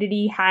Reddit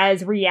community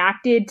has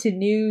reacted to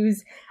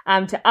news,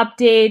 to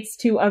updates,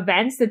 to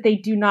events that they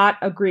do not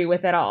agree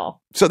with at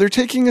all. So they're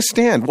taking a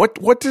stand.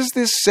 What does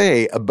this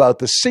say about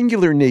the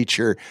singular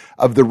nature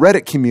of the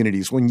Reddit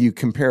communities when you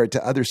compare it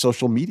to other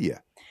social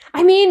media?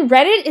 I mean,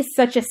 Reddit is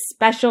such a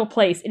special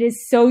place. It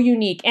is so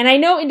unique. And I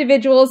know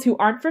individuals who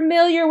aren't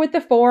familiar with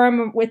the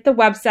forum, with the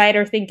website,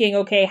 are thinking,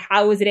 okay,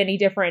 how is it any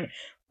different?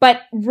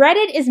 But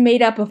Reddit is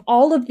made up of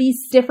all of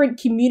these different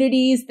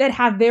communities that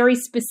have very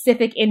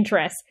specific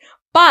interests.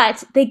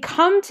 But they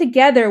come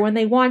together when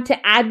they want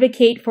to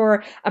advocate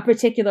for a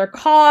particular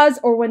cause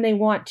or when they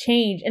want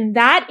change. And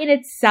that in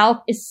itself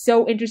is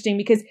so interesting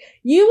because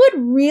you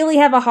would really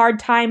have a hard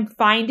time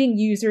finding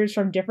users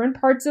from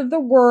different parts of the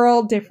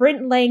world,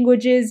 different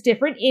languages,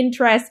 different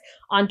interests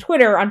on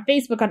Twitter, on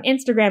Facebook, on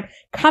Instagram,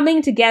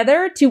 coming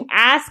together to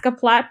ask a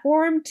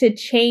platform to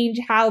change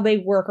how they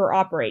work or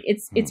operate.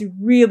 It's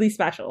really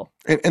special.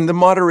 And the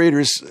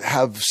moderators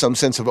have some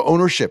sense of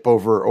ownership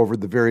over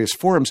the various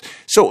forums.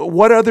 So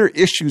what other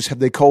issues have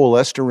they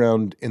coalesced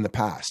around in the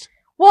past?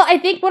 Well, I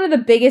think one of the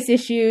biggest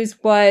issues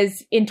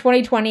was in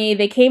 2020,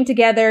 they came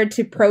together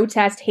to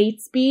protest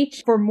hate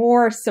speech for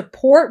more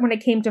support when it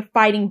came to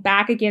fighting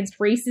back against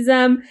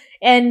racism.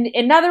 And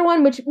another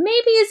one, which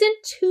maybe isn't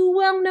too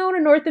well known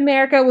in North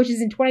America, which is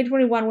in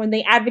 2021 when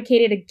they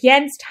advocated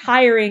against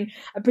hiring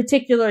a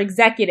particular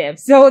executive.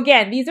 So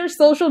again, these are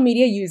social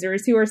media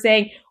users who are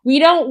saying, we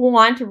don't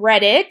want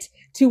Reddit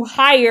to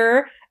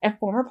hire a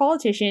former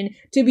politician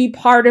to be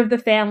part of the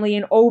family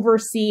and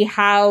oversee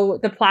how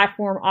the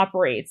platform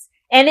operates.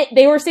 And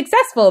they were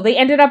successful. They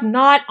ended up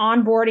not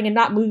onboarding and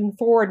not moving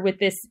forward with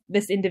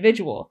this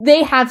individual.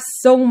 They have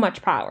so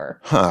much power.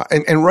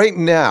 And right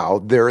now,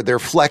 they're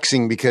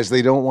flexing because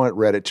they don't want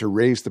Reddit to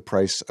raise the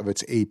price of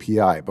its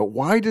API. But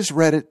why does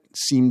Reddit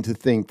seem to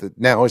think that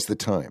now is the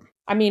time?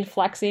 I mean,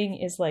 flexing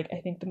is I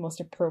think the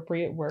most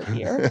appropriate word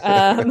here.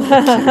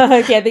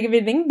 I can't think of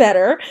anything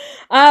better.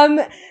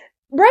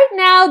 Right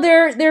now,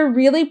 they're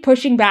really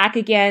pushing back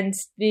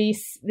against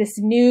this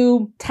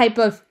new type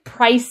of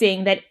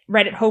pricing that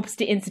Reddit hopes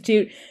to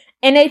institute.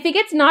 And I think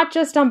it's not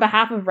just on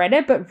behalf of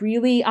Reddit, but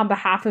really on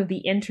behalf of the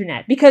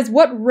internet. Because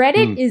what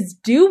Reddit is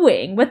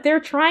doing, what they're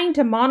trying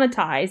to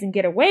monetize and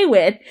get away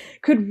with,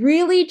 could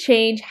really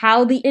change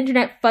how the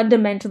internet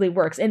fundamentally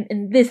works. And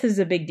this is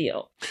a big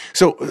deal.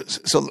 So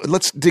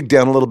let's dig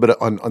down a little bit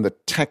on the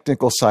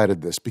technical side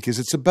of this, because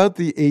it's about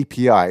the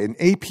API. And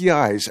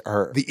APIs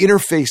are the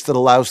interface that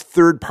allows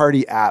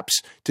third-party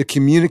apps to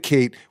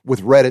communicate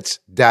with Reddit's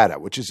data,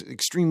 which is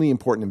extremely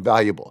important and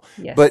valuable.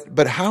 Yes.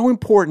 But how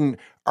important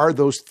are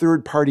those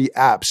third-party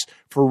apps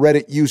for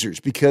Reddit users?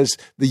 Because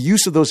the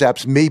use of those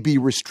apps may be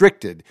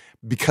restricted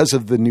because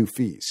of the new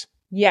fees.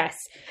 Yes.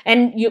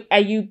 And you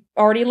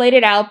already laid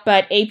it out,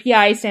 but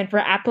API stand for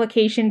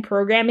Application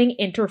Programming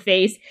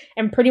Interface.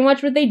 And pretty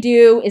much what they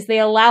do is they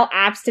allow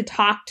apps to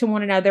talk to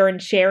one another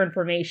and share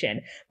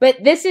information.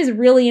 But this is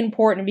really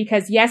important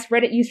because yes,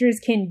 Reddit users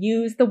can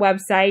use the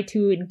website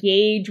to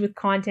engage with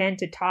content,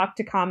 to talk,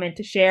 to comment,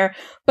 to share.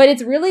 But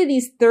it's really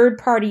these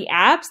third-party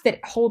apps that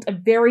hold a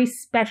very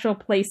special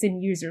place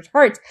in users'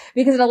 hearts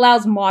because it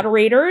allows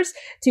moderators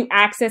to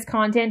access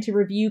content, to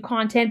review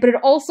content, but it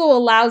also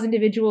allows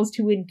individuals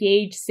to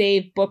engage,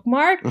 save,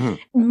 bookmark,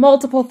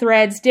 multiple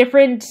threads,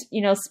 different,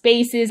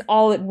 spaces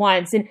all at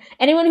once. And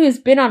anyone who's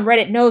been on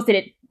Reddit knows that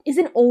it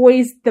isn't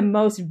always the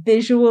most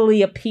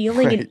visually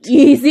appealing and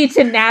easy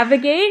to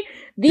navigate.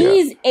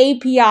 These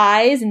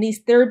APIs and these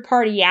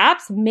third-party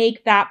apps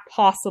make that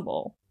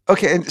possible.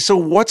 Okay, and so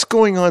what's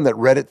going on that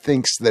Reddit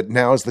thinks that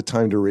now is the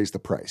time to raise the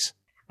price?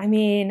 I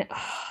mean,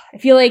 I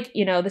feel like,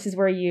 this is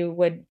where you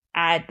would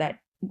add that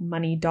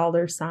money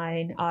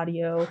 $sign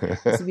audio.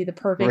 This would be the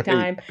perfect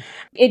time.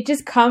 It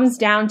just comes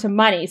down to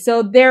money.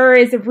 So there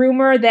is a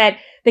rumor that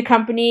the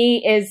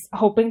company is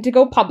hoping to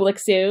go public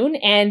soon,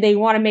 and they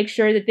want to make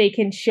sure that they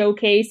can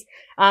showcase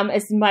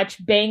as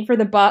much bang for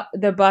the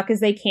buck as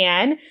they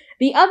can.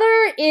 The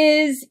other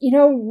is,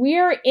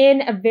 we're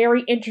in a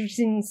very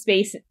interesting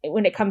space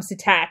when it comes to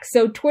tech.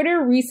 So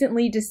Twitter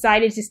recently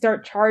decided to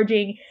start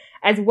charging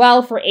as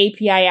well for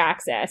API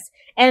access.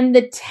 And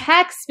the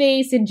tech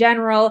space in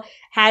general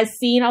has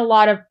seen a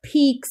lot of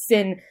peaks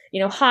and,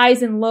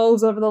 highs and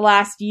lows over the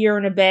last year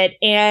and a bit.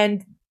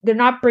 And they're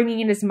not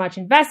bringing in as much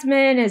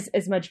investment,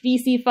 as much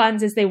VC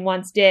funds as they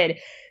once did.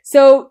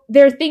 So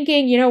they're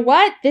thinking,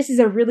 this is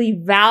a really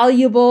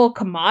valuable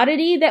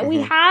commodity that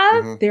we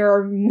have. There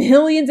are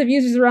millions of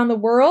users around the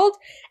world,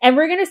 and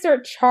we're going to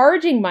start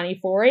charging money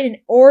for it in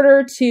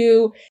order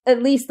to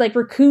at least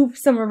recoup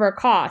some of our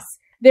costs.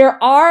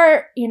 There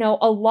are,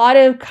 a lot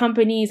of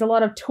companies, a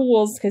lot of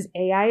tools, because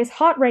AI is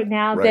hot right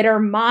now, that are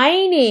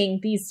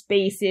mining these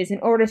spaces in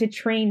order to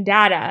train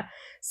data.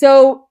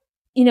 So,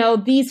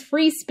 these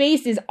free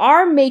spaces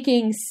are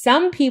making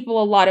some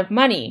people a lot of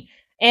money.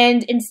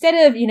 And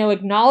instead of,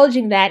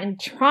 acknowledging that and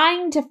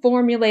trying to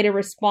formulate a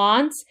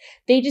response,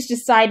 they just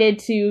decided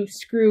to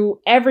screw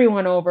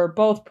everyone over,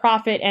 both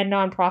profit and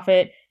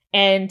nonprofit,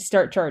 and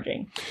start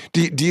charging.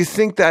 Do you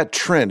think that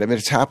trend,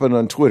 it's happened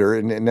on Twitter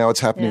and now it's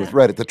happening with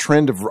Reddit, the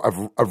trend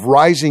of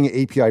rising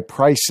API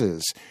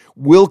prices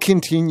will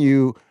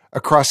continue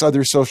across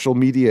other social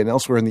media and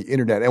elsewhere on the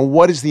internet? And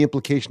what is the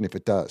implication if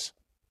it does?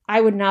 I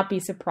would not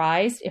be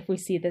surprised if we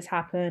see this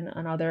happen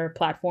on other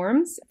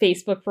platforms.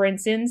 Facebook, for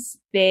instance,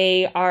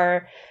 they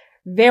are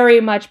very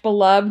much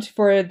beloved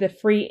for the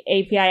free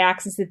API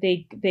access that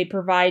they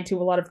provide to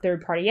a lot of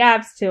third-party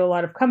apps, to a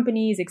lot of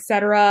companies,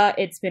 etc.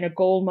 It's been a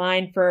gold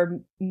mine for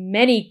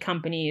many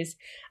companies.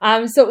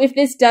 So if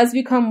this does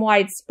become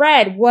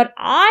widespread, what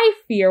I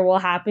fear will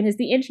happen is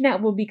the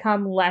internet will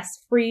become less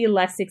free,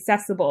 less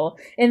accessible.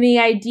 And the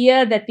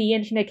idea that the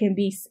internet can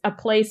be a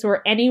place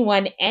where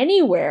anyone,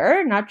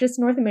 anywhere, not just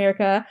North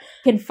America,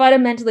 can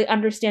fundamentally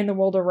understand the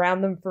world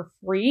around them for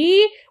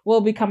free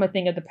will become a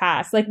thing of the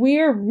past. We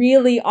are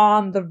really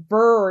on the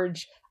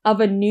verge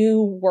of a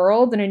new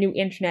world and a new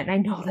internet. And I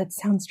know that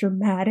sounds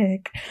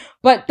dramatic,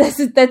 but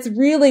that's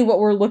really what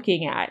we're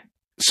looking at.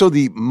 So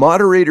the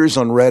moderators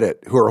on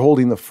Reddit who are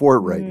holding the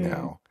fort right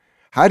now,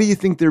 how do you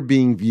think they're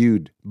being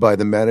viewed by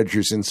the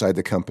managers inside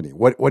the company?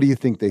 What do you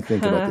think they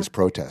think about this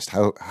protest?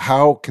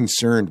 How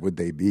concerned would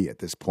they be at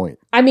this point?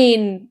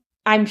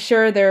 I'm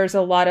sure there's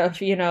a lot of,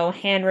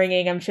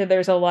 hand-wringing. I'm sure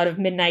there's a lot of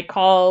midnight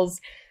calls,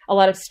 a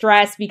lot of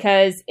stress,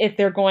 because if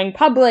they're going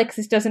public,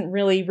 this doesn't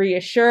really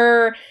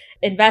reassure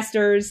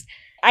investors.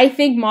 I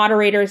think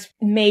moderators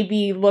may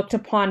be looked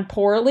upon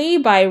poorly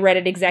by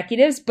Reddit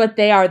executives, but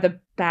they are the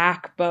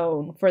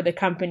backbone for the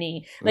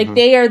company.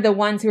 They are the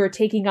ones who are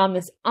taking on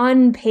this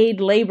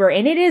unpaid labor,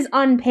 and it is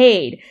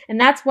unpaid. And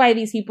that's why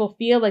these people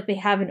feel like they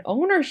have an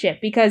ownership,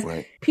 because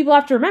people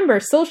have to remember,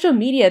 social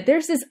media,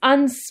 there's this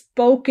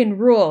unspoken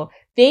rule.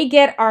 They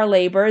get our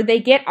labor, they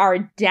get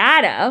our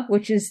data,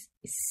 which is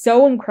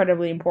so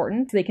incredibly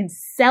important. They can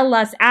sell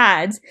us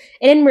ads,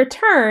 and in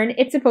return,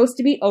 it's supposed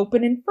to be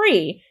open and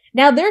free.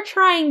 Now they're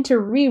trying to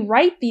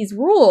rewrite these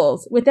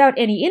rules without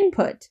any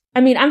input.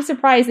 I'm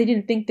surprised they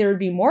didn't think there would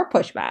be more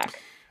pushback.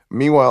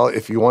 Meanwhile,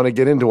 if you want to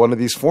get into one of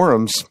these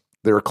forums,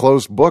 they're a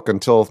closed book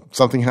until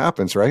something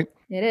happens, right?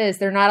 It is.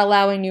 They're not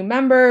allowing new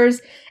members,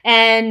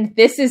 and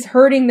this is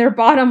hurting their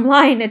bottom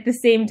line at the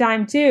same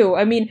time, too.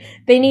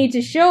 They need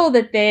to show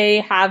that they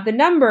have the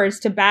numbers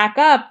to back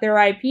up their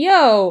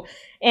IPO,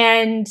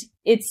 and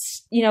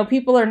it's,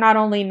 people are not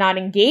only not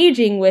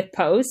engaging with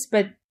posts,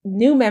 but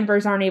new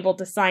members aren't able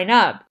to sign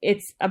up.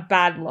 It's a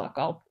bad look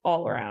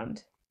all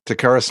around.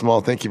 Takara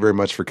Small, thank you very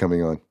much for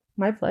coming on.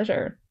 My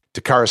pleasure.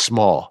 Takara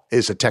Small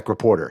is a tech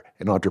reporter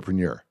and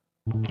entrepreneur.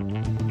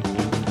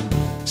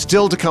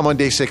 Still to come on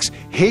Day 6,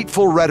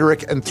 hateful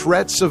rhetoric and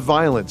threats of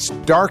violence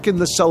darken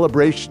the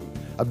celebration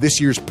of this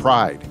year's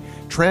Pride.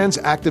 Trans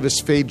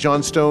activist Fae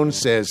Johnstone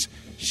says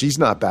she's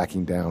not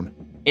backing down.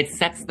 It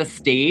sets the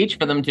stage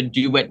for them to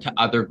do it to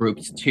other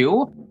groups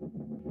too.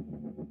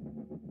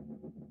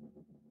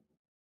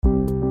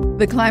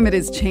 The climate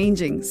is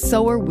changing,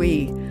 so are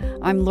we.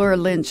 I'm Laura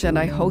Lynch, and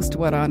I host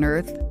What on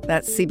Earth?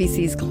 That's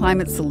CBC's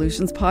Climate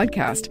Solutions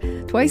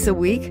podcast. Twice a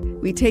week,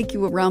 we take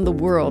you around the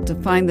world to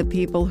find the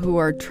people who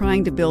are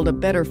trying to build a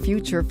better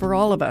future for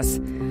all of us.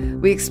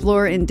 We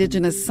explore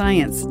Indigenous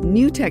science,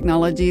 new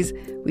technologies.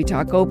 We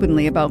talk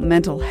openly about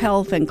mental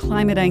health and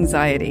climate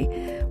anxiety.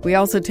 We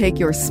also take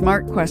your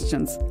smart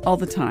questions all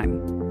the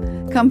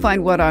time. Come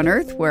find What on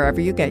Earth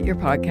wherever you get your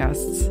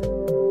podcasts.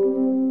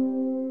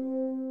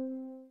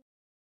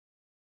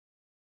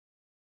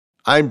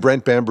 I'm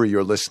Brent Bambury.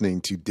 You're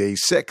listening to Day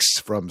 6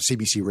 from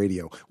CBC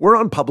Radio. We're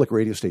on public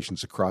radio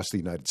stations across the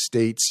United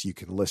States. You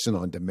can listen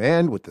on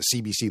demand with the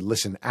CBC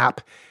Listen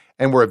app,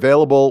 and we're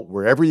available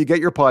wherever you get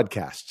your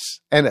podcasts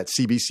and at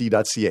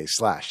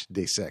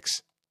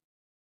cbc.ca/day6.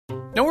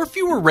 Now, if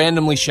you were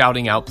randomly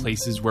shouting out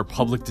places where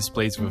public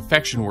displays of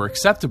affection were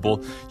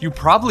acceptable, you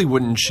probably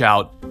wouldn't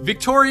shout,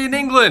 "Victorian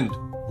England,"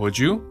 would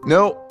you?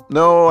 No,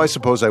 I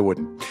suppose I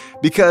wouldn't.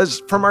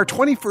 Because from our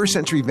 21st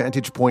century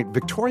vantage point,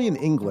 Victorian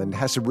England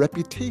has a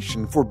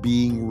reputation for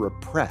being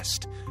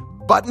repressed,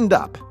 buttoned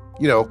up,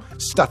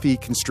 stuffy,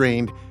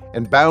 constrained,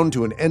 and bound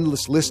to an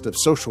endless list of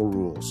social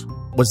rules.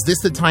 Was this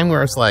the time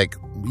where it's like,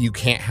 you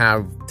can't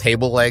have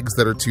table legs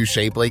that are too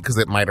shapely because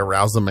it might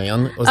arouse a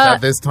man? Was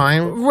that this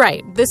time?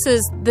 Right. This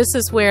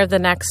is where the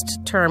next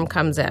term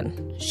comes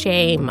in.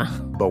 Shame.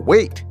 But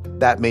wait,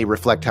 that may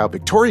reflect how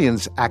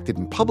Victorians acted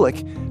in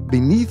public.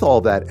 Beneath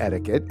all that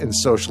etiquette and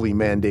socially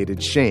mandated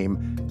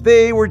shame,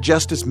 they were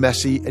just as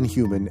messy and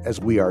human as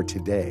we are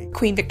today.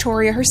 Queen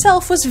Victoria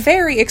herself was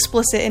very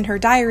explicit in her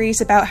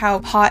diaries about how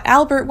hot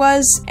Albert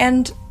was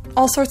and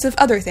all sorts of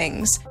other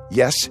things.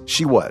 Yes,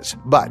 she was,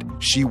 but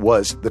she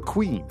was the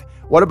queen.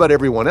 What about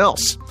everyone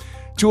else?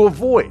 To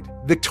avoid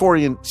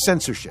Victorian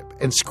censorship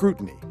and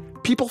scrutiny,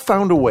 people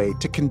found a way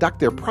to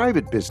conduct their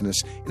private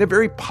business in a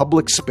very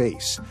public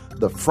space,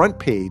 the front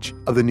page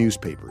of the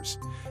newspapers.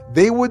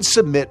 They would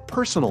submit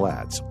personal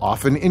ads,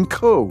 often in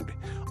code,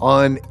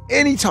 on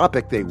any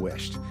topic they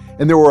wished.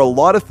 And there were a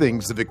lot of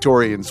things the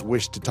Victorians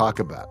wished to talk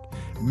about.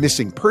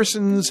 Missing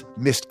persons,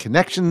 missed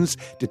connections,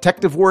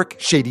 detective work,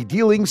 shady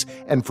dealings,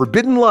 and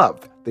forbidden love.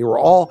 They were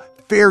all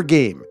fair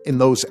game in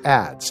those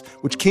ads,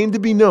 which came to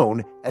be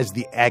known as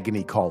the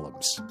agony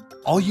columns.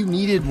 All you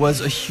needed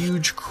was a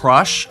huge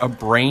crush, a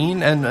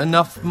brain, and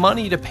enough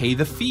money to pay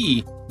the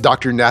fee.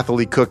 Dr.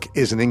 Nathalie Cook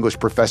is an English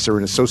professor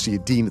and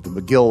associate dean at the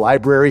McGill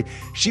Library.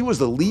 She was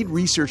the lead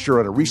researcher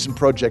on a recent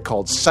project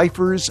called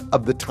Ciphers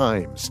of the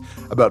Times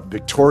about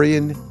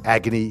Victorian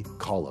agony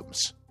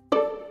columns.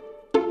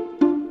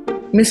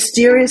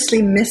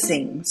 Mysteriously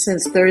missing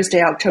since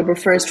Thursday, October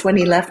 1st, when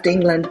he left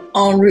England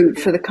en route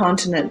for the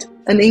continent.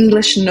 An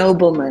English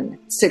nobleman,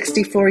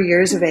 64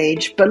 years of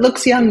age, but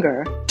looks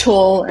younger,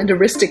 tall and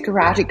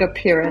aristocratic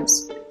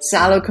appearance,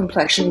 sallow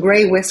complexion,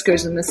 grey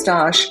whiskers and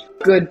moustache,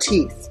 good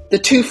teeth, the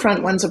two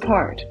front ones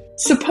apart.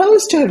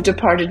 Supposed to have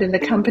departed in the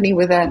company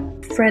with a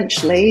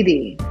French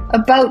lady,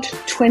 about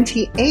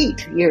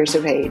 28 years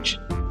of age.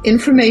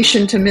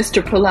 Information to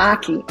Mr.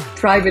 Polacki,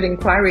 Private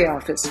Inquiry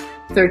Office,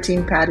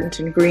 13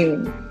 Paddington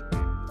Green.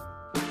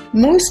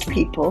 Most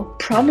people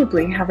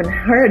probably haven't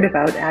heard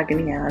about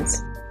agony ads,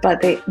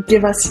 but they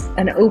give us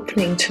an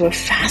opening to a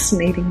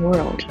fascinating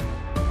world.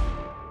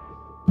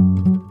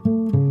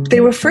 They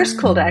were first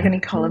called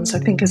agony columns, I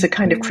think, as a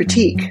kind of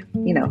critique,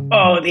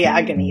 the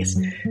agonies.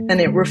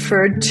 And it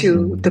referred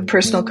to the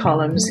personal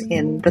columns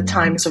in the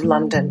Times of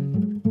London.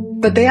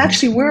 But they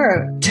actually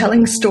were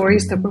telling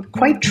stories that were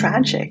quite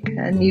tragic.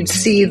 And you'd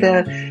see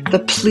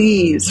the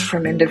pleas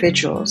from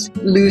individuals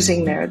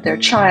losing their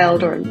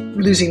child or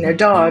losing their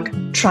dog,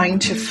 trying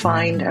to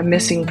find a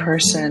missing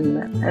person.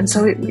 And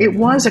so it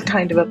was a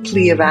kind of a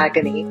plea of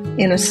agony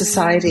in a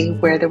society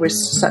where there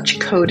was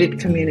such coded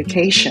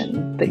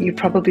communication that you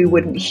probably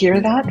wouldn't hear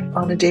that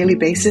on a daily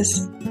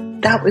basis.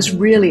 That was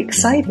really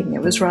exciting.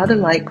 It was rather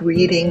like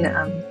reading,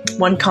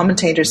 one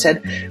commentator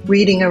said,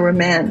 reading a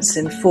romance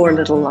in 4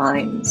 little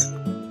lines.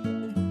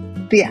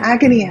 The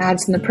agony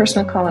ads in the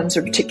personal columns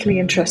are particularly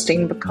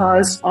interesting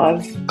because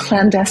of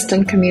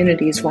clandestine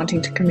communities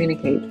wanting to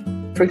communicate.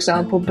 For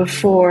example,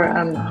 before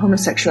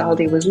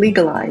homosexuality was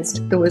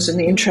legalized, there was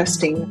an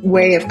interesting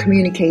way of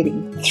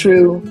communicating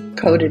through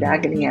coded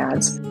agony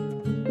ads.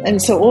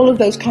 And so all of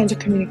those kinds of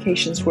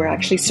communications were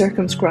actually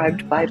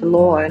circumscribed by the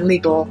law and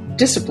legal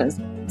disciplines.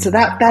 So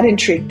that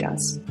intrigued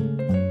us.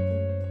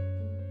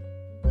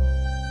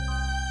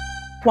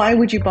 Why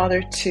would you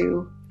bother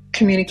to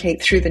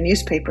communicate through the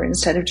newspaper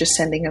instead of just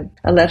sending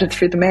a letter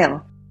through the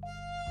mail?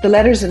 The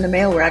letters in the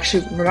mail were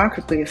actually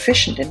remarkably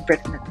efficient in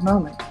Britain at the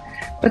moment.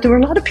 But there were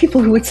a lot of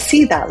people who would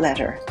see that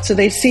letter. So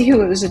they'd see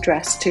who it was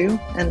addressed to.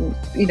 And,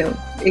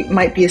 it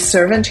might be a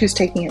servant who's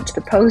taking it to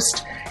the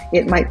post.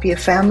 It might be a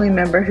family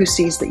member who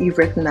sees that you've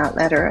written that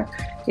letter.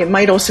 It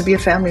might also be a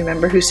family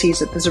member who sees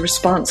that there's a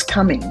response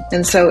coming.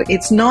 And so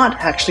it's not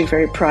actually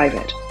very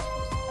private.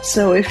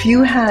 So if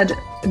you had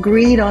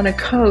agreed on a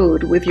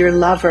code with your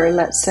lover,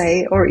 let's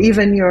say, or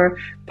even your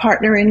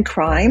partner in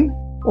crime,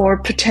 or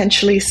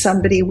potentially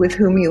somebody with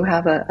whom you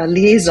have a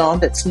liaison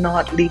that's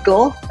not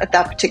legal at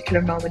that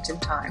particular moment in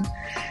time,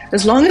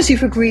 as long as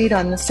you've agreed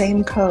on the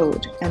same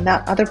code and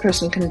that other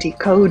person can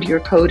decode your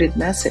coded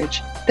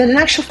message, then in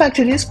actual fact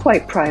it is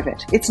quite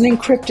private. It's an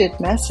encrypted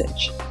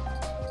message.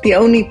 The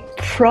only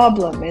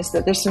problem is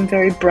that there's some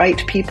very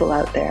bright people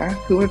out there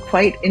who are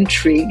quite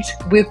intrigued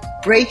with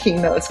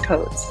breaking those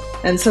codes.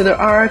 And so there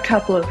are a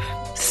couple of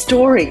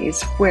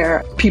stories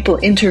where people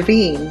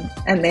intervene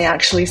and they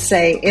actually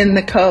say in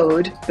the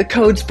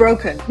code's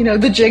broken,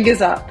 the jig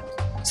is up.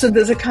 So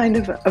there's a kind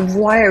of a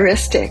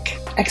voyeuristic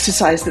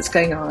exercise that's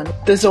going on.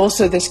 There's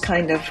also this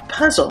kind of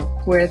puzzle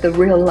where the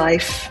real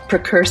life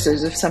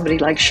precursors of somebody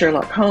like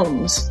Sherlock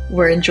Holmes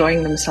were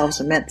enjoying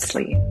themselves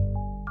immensely.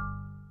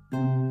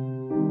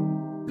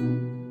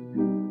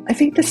 I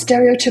think the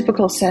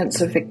stereotypical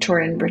sense of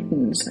Victorian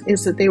Britons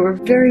is that they were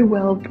very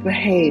well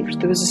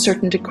behaved. There was a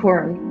certain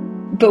decorum.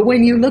 But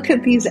when you look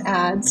at these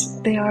ads,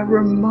 they are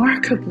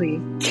remarkably,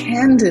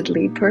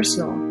 candidly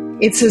personal.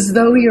 It's as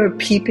though you're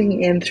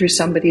peeping in through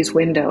somebody's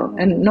window,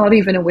 and not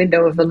even a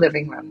window of a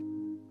living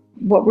room.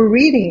 What we're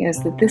reading is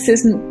that this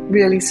isn't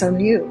really so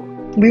new.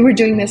 We were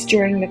doing this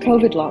during the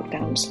COVID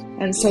lockdowns,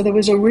 and so there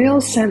was a real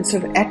sense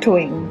of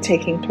echoing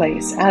taking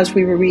place as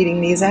we were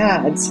reading these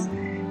ads.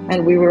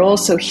 And we were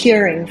also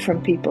hearing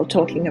from people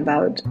talking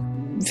about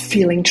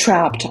feeling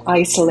trapped,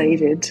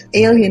 isolated,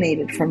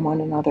 alienated from one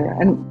another.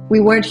 And we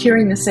weren't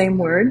hearing the same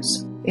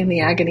words in the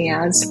agony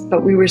ads,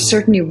 but we were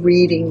certainly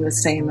reading the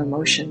same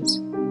emotions.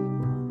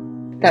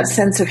 That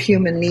sense of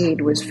human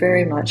need was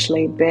very much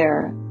laid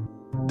bare.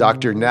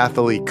 Dr.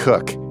 Nathalie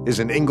Cook is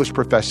an English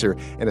professor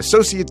and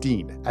associate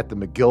dean at the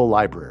McGill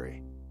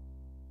Library.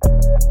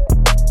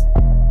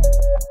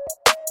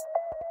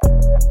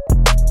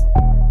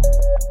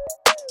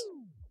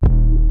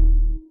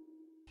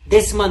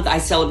 This month, I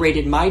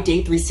celebrated my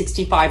day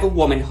 365 of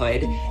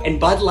womanhood, and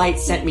Bud Light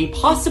sent me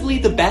possibly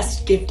the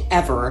best gift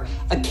ever,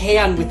 a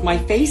can with my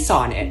face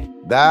on it.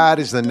 That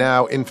is the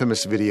now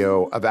infamous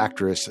video of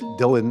actress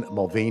Dylan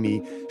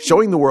Mulvaney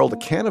showing the world a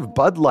can of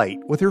Bud Light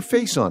with her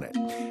face on it.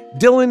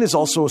 Dylan is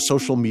also a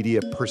social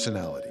media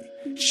personality.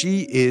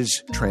 She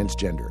is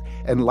transgender,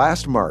 and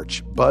last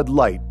March, Bud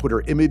Light put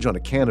her image on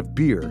a can of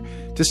beer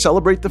to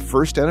celebrate the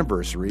first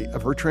anniversary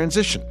of her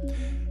transition.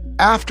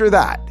 After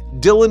that,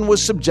 Dylan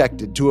was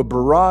subjected to a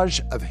barrage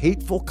of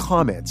hateful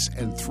comments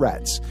and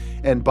threats,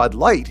 and Bud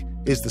Light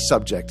is the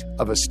subject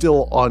of a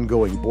still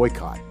ongoing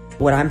boycott.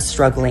 What I'm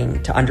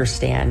struggling to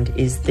understand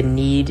is the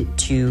need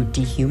to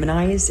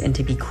dehumanize and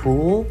to be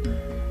cruel.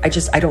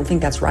 I don't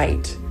think that's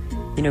right.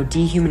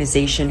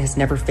 Dehumanization has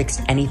never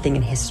fixed anything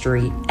in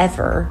history,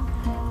 ever.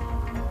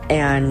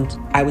 And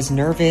I was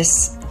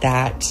nervous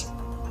that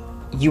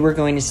you were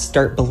going to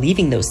start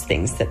believing those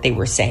things that they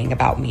were saying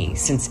about me,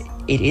 since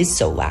it is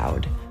so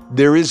loud.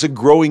 There is a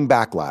growing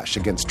backlash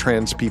against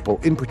trans people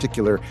in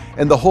particular,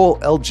 and the whole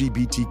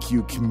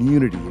LGBTQ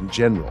community in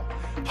general.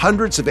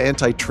 Hundreds of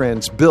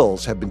anti-trans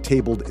bills have been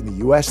tabled in the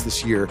U.S.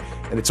 this year,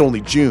 and it's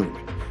only June.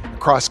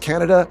 Across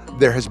Canada,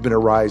 there has been a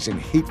rise in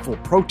hateful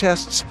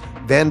protests,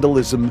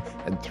 vandalism,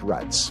 and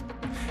threats.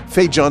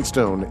 Fae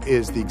Johnstone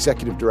is the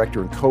executive director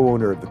and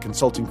co-owner of the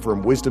consulting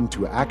firm Wisdom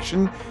to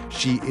Action.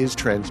 She is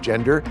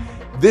transgender.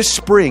 This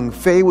spring,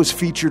 Fae was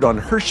featured on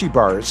Hershey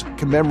bars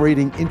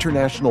commemorating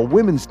International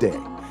Women's Day.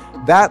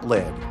 That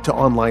led to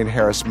online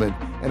harassment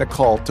and a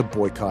call to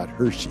boycott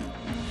Hershey.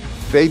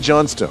 Fae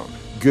Johnstone,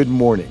 good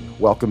morning.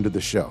 Welcome to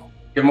the show.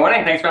 Good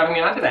morning. Thanks for having me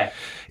on today.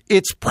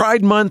 It's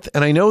Pride Month,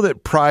 and I know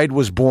that Pride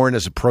was born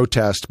as a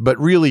protest, but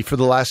really for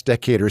the last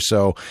decade or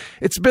so,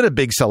 it's been a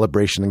big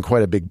celebration and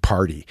quite a big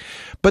party.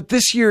 But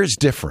this year is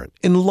different.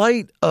 In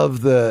light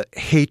of the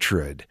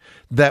hatred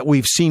that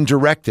we've seen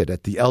directed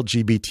at the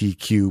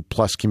LGBTQ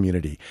plus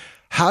community,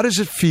 how does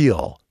it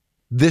feel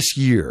this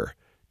year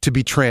to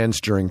be trans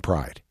during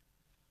Pride?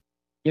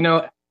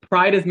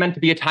 Pride is meant to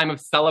be a time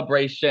of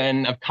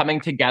celebration, of coming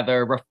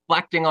together,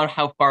 reflecting on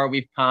how far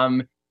we've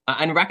come,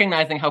 and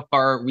recognizing how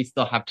far we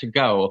still have to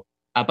go.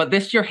 But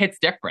this year hits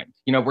different.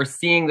 We're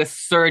seeing this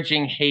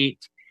surging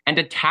hate and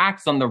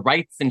attacks on the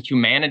rights and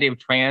humanity of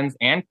trans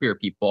and queer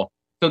people.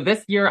 So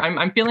this year,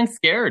 I'm feeling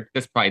scared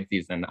this Pride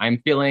season. I'm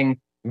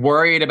feeling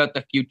worried about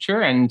the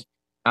future and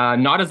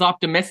not as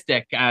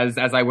optimistic as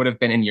I would have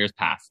been in years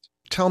past.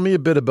 Tell me a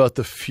bit about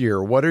the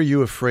fear. What are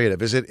you afraid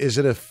of? Is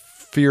it a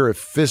fear of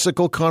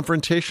physical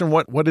confrontation?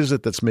 What is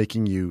it that's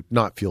making you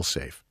not feel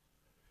safe?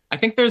 I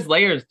think there's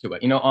layers to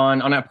it.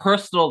 On a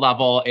personal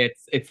level,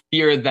 it's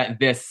fear that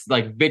this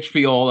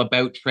vitriol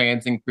about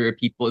trans and queer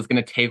people is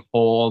going to take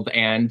hold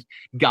and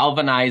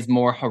galvanize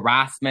more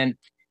harassment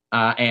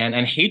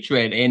and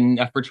hatred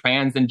for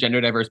trans and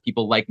gender diverse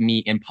people like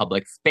me in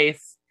public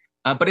space.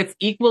 But it's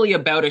equally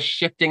about a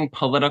shifting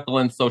political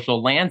and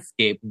social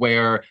landscape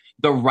where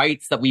the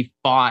rights that we've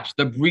fought,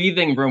 the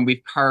breathing room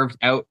we've carved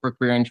out for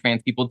queer and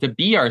trans people to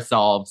be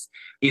ourselves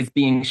is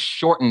being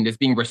shortened, is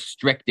being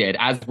restricted,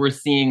 as we're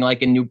seeing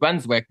like in New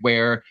Brunswick,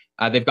 where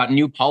they've got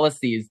new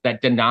policies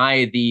that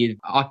deny the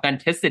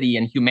authenticity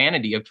and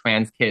humanity of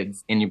trans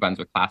kids in New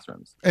Brunswick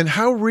classrooms. And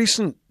how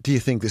recent do you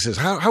think this is?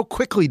 How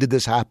quickly did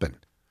this happen?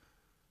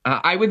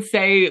 I would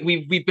say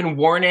we've been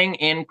warning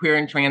in queer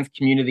and trans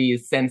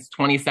communities since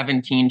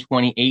 2017,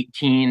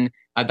 2018.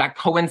 That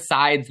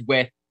coincides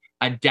with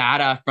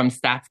data from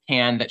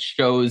StatsCan that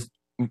shows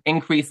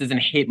increases in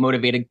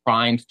hate-motivated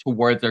crimes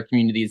towards our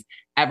communities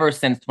ever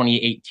since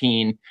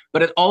 2018.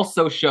 But it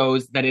also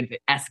shows that it's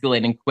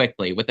escalating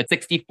quickly, with a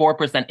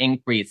 64%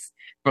 increase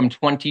from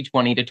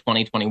 2020 to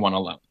 2021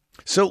 alone.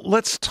 So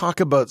let's talk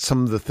about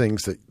some of the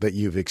things that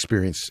you've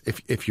experienced,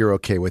 if you're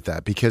okay with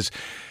that, because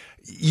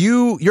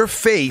your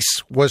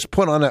face was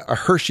put on a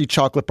Hershey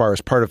chocolate bar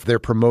as part of their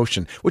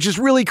promotion, which is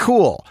really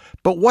cool.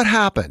 But what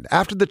happened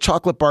after the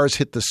chocolate bars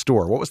hit the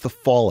store? What was the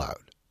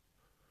fallout?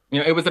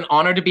 It was an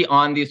honor to be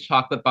on these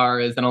chocolate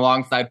bars and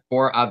alongside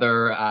 4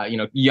 other,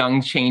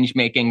 young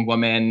change-making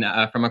women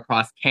from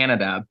across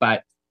Canada.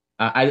 But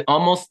I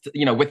almost,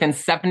 within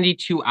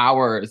 72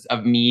 hours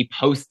of me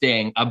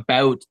posting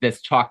about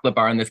this chocolate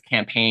bar and this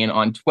campaign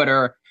on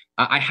Twitter,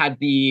 I had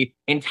the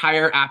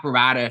entire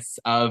apparatus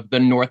of the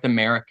North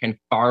American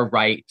far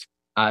right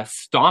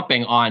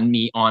stomping on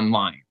me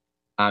online.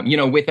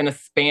 Within a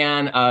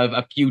span of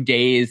a few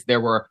days, there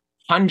were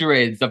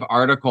hundreds of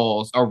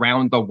articles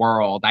around the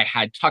world. I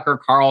had Tucker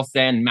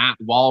Carlson, Matt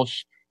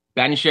Walsh,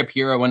 Ben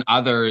Shapiro, and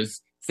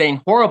others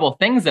saying horrible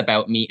things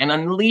about me and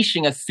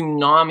unleashing a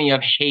tsunami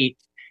of hate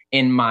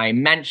in my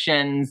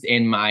mentions,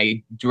 in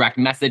my direct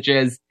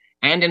messages,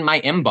 and in my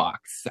inbox.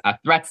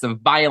 Threats of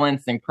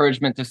violence,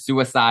 encouragement to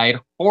suicide,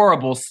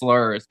 horrible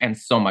slurs, and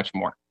so much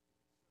more.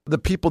 The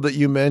people that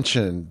you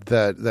mentioned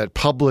that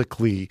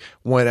publicly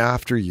went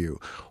after you,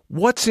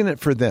 what's in it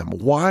for them?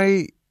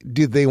 Why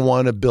did they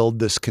want to build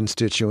this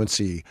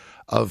constituency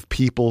of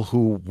people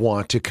who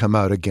want to come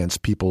out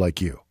against people like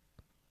you?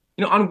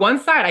 On one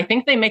side, I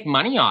think they make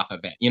money off of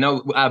it.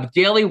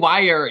 Daily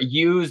Wire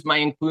used my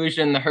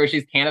inclusion in the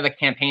Hershey's Canada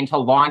campaign to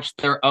launch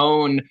their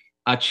own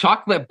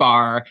chocolate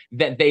bar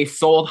that they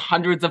sold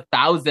hundreds of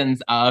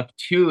thousands of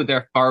to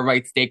their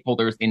far-right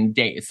stakeholders in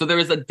days. So there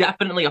is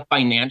definitely a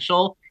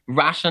financial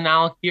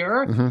rationale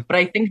here. Mm-hmm. But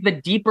I think the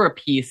deeper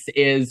piece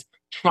is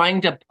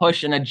trying to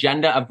push an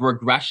agenda of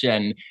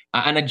regression,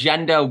 an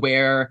agenda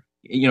where,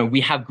 we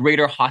have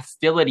greater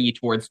hostility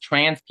towards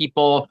trans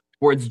people,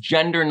 towards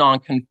gender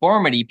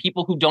nonconformity,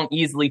 people who don't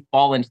easily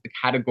fall into the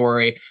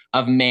category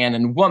of man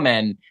and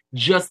woman,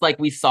 just like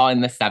we saw in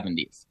the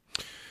 70s.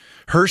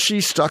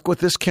 Hershey stuck with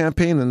this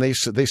campaign and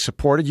they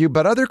supported you,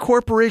 but other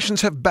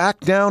corporations have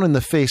backed down in the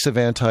face of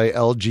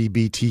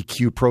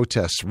anti-LGBTQ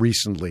protests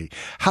recently.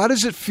 How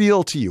does it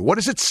feel to you? What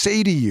does it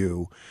say to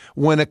you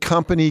when a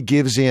company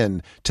gives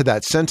in to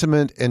that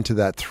sentiment and to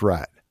that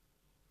threat?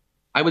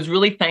 I was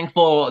really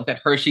thankful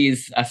that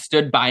Hershey's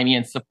stood by me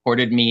and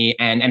supported me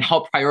and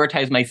helped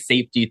prioritize my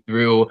safety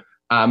through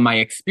my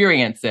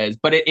experiences.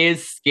 But it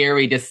is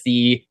scary to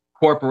see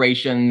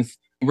corporations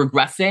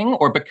regressing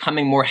or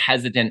becoming more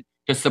hesitant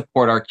to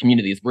support our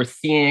communities. We're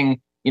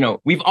seeing,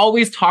 we've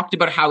always talked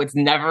about how it's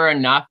never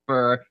enough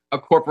for a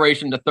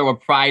corporation to throw a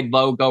pride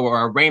logo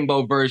or a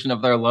rainbow version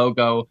of their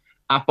logo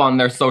up on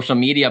their social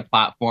media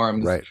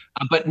platforms. Right.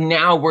 But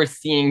now we're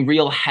seeing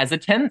real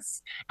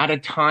hesitance at a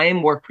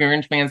time where queer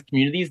and trans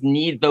communities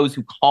need those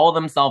who call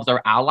themselves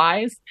our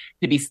allies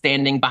to be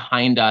standing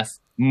behind us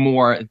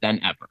more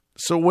than ever.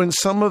 So when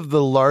some of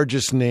the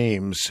largest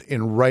names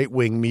in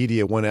right-wing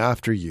media went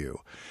after you,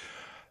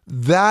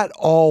 that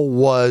all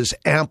was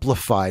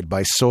amplified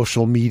by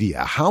social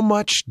media. How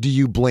much do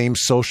you blame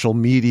social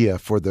media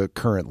for the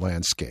current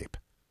landscape?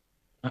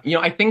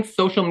 I think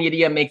social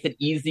media makes it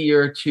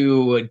easier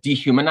to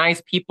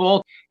dehumanize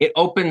people. It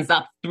opens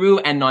up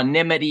through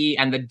anonymity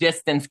and the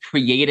distance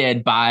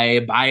created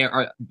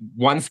by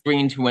one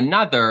screen to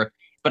another.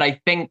 But I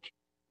think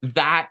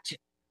that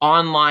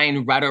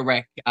online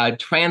rhetoric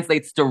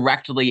translates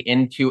directly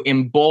into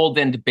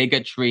emboldened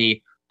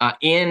bigotry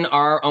in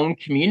our own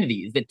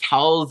communities. It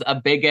tells a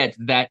bigot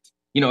that,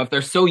 if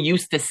they're so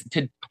used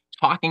to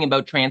talking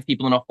about trans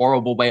people in a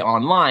horrible way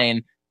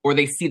online, or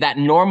they see that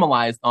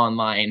normalized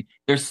online,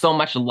 they're so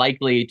much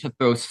likely to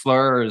throw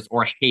slurs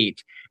or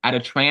hate at a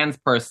trans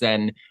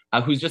person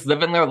who's just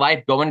living their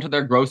life, going to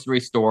their grocery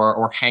store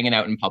or hanging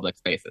out in public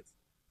spaces.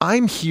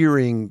 I'm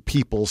hearing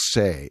people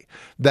say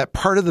that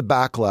part of the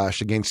backlash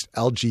against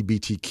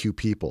LGBTQ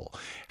people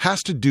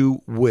has to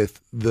do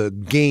with the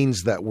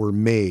gains that were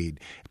made,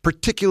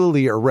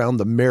 particularly around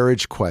the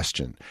marriage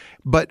question.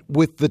 But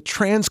with the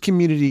trans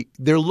community,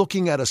 they're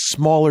looking at a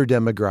smaller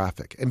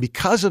demographic. And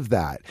because of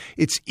that,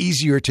 it's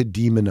easier to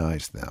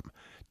demonize them.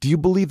 Do you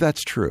believe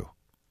that's true?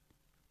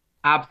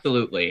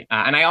 Absolutely.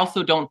 And I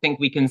also don't think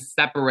we can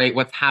separate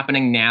what's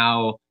happening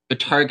now, the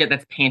target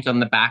that's painted on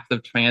the backs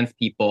of trans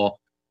people,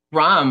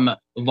 from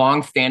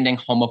longstanding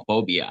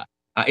homophobia.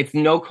 It's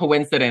no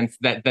coincidence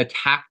that the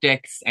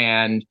tactics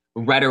and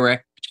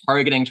rhetoric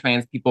targeting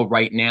trans people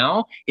right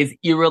now is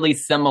eerily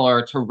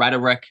similar to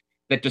rhetoric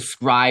that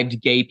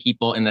described gay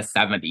people in the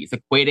 70s,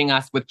 equating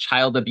us with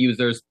child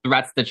abusers,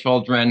 threats to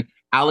children,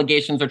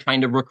 allegations are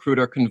trying to recruit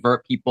or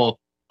convert people.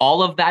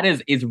 All of that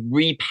is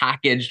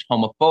repackaged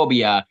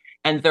homophobia.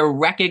 And they're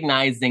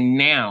recognizing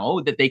now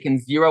that they can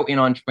zero in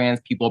on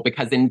trans people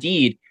because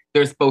indeed,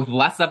 there's both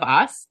less of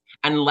us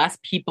and less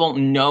people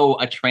know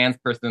a trans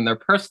person in their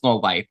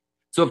personal life.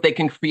 So if they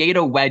can create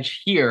a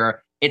wedge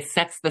here, it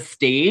sets the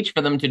stage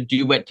for them to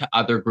do it to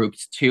other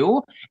groups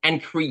too,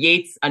 and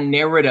creates a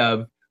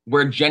narrative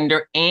where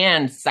gender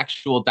and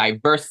sexual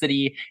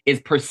diversity is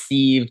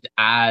perceived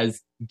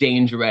as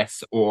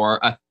dangerous or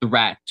a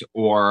threat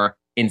or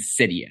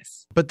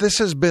insidious. But this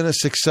has been a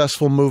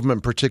successful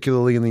movement,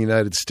 particularly in the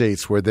United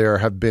States, where there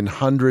have been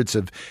hundreds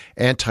of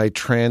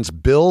anti-trans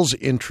bills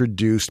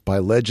introduced by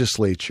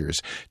legislatures.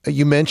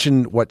 You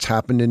mentioned what's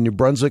happened in New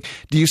Brunswick.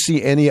 Do you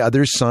see any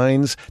other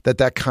signs that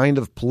that kind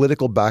of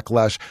political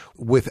backlash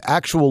with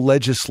actual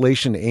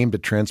legislation aimed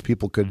at trans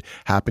people could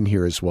happen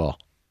here as well?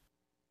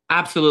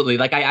 Absolutely.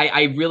 Like,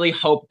 I really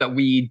hope that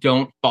we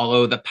don't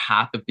follow the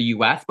path of the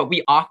US, but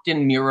we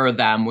often mirror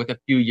them with a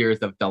few years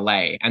of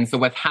delay. And so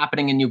what's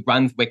happening in New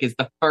Brunswick is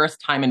the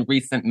first time in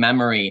recent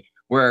memory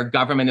where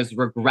government is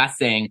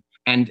regressing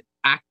and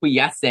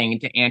acquiescing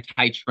to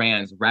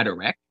anti-trans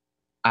rhetoric.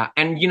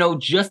 And,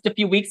 just a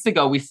few weeks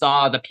ago, we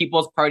saw the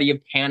People's Party of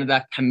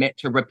Canada commit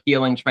to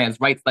repealing trans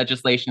rights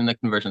legislation and the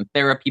conversion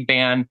therapy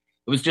ban.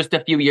 It was just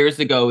a few years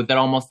ago that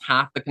almost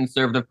half the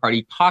Conservative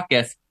Party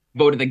caucus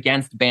voted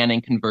against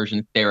banning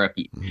conversion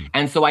therapy.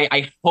 And so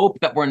I hope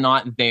that we're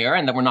not there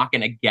and that we're not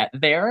going to get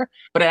there.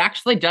 But it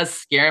actually does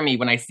scare me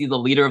when I see the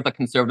leader of the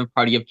Conservative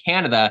Party of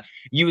Canada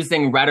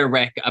using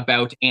rhetoric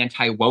about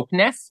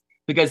anti-wokeness,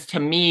 because to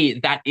me,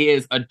 that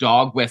is a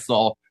dog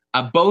whistle,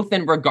 both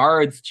in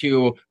regards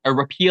to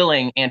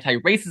repealing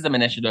anti-racism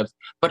initiatives,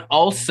 but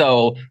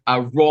also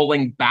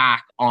rolling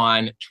back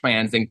on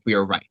trans and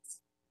queer rights.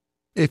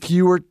 If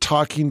you were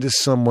talking to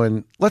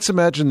someone, let's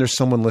imagine there's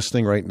someone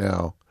listening right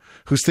now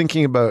who's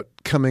thinking about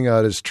coming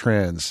out as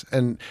trans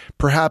and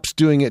perhaps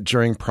doing it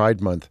during Pride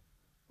Month,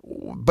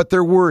 but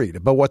they're worried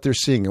about what they're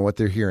seeing and what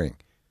they're hearing.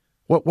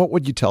 What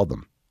would you tell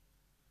them?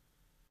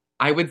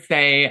 I would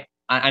say,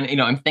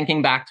 and I'm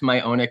thinking back to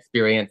my own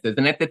experiences,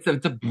 and it's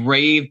a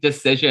brave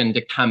decision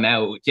to come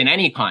out in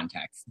any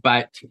context,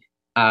 but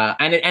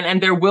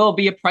and there will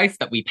be a price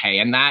that we pay,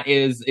 and that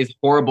is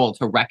horrible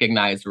to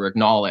recognize or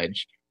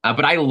acknowledge.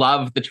 But I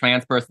love the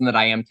trans person that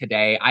I am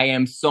today. I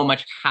am so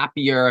much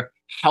happier,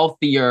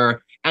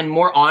 healthier, and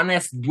more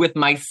honest with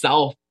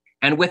myself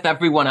and with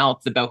everyone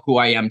else about who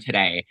I am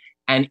today.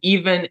 And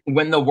even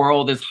when the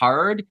world is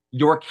hard,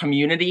 your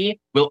community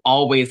will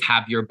always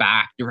have your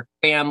back. Your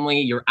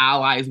family, your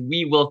allies,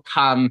 we will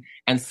come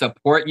and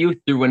support you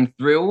through and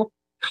through.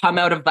 Come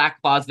out of that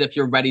closet if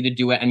you're ready to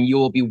do it, and you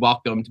will be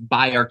welcomed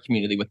by our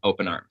community with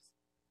open arms.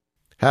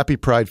 Happy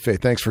Pride, Fae.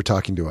 Thanks for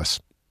talking to us.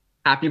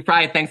 Happy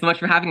Pride. Thanks so much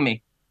for having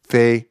me.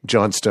 Fae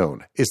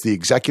Johnstone is the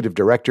executive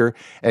director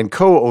and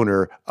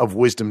co-owner of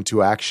Wisdom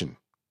to Action.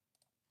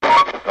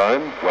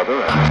 Time,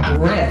 weather,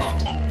 and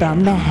Rift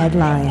from the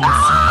headlines.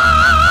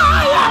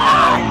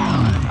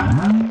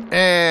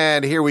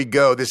 And here we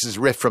go. This is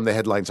Riff from the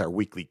Headlines, our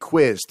weekly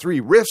quiz. 3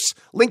 riffs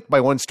linked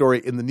by one story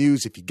in the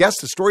news. If you guess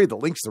the story that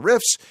links the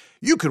riffs,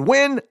 you could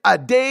win a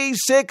Day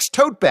 6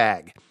 tote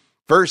bag.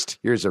 First,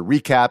 here's a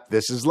recap.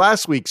 This is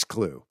last week's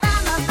clue.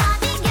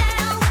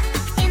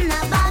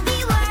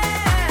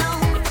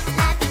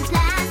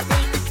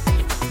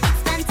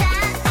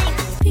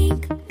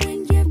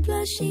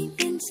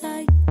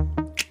 Inside.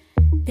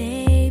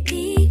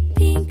 Baby,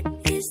 pink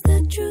is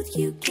the truth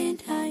you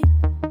can't hide.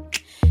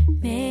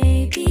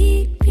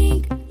 Maybe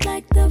pink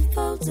like the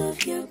folds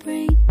of your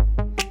brain.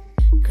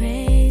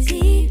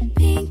 Crazy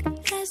pink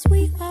as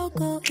we all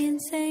go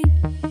insane.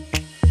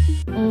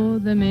 Oh,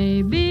 there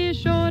may be a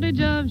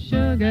shortage of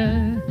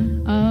sugar,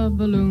 of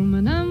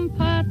aluminum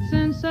pots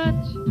and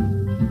such,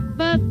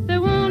 but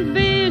there won't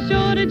be a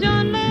shortage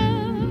on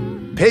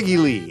love. Peggy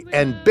Lee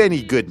and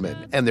Benny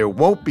Goodman, and there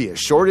won't be a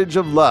shortage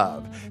of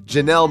love.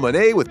 Janelle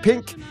Monáe with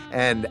Pink,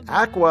 and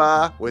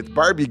Aqua with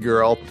Barbie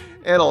Girl.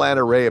 And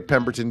Alana Ray of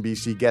Pemberton,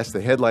 BC guessed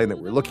the headline that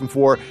we're looking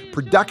for.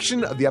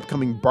 Production of the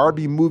upcoming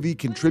Barbie movie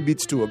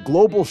contributes to a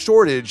global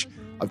shortage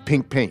of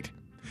pink paint.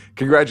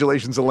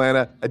 Congratulations,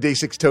 Alana. A Day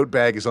 6 tote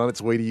bag is on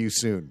its way to you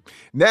soon.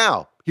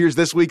 Now, here's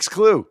this week's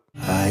clue.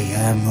 I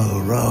am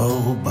a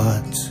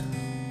robot,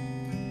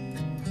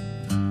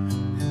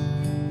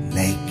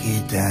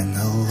 naked and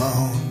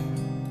alone,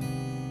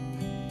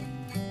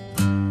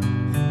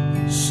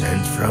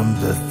 sent from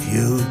the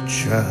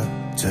future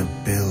to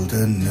build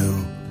a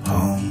new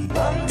home.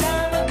 Long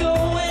time ago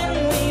when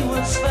we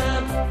was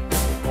fun.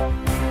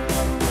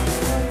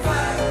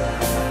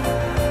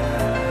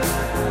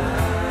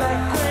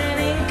 Back when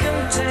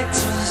income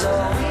tax was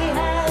all we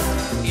had.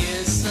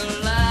 It's the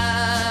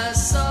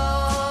last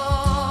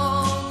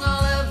song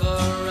I'll ever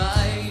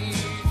write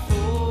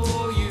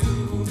for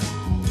you.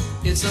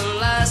 It's the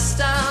last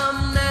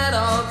time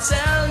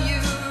tell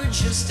you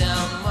just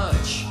how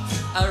much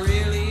I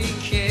really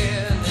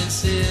care.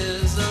 This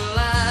is the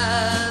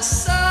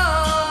last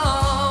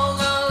song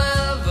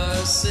I'll ever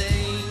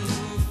sing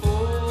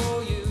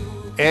for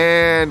you.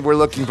 And we're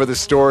looking for the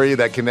story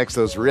that connects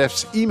those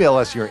riffs. Email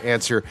us your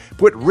answer.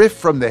 Put riff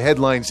from the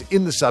headlines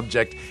in the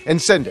subject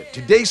and send it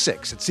to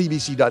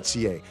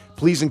day6@cbc.ca.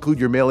 Please include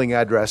your mailing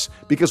address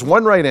because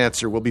one right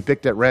answer will be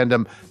picked at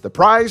random. The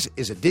prize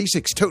is a Day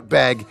 6 tote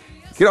bag.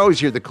 You can always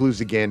hear the clues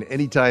again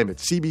anytime at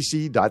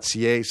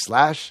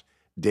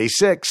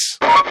cbc.ca/day6.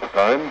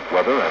 Time,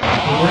 weather, and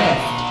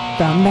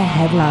From the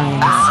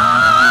headlines.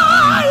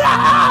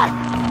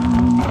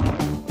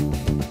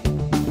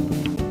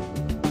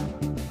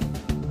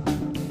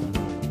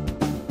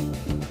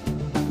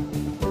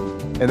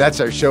 And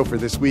that's our show for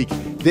this week.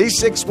 Day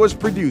 6 was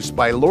produced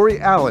by Lori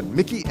Allen,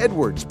 Mickey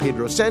Edwards,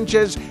 Pedro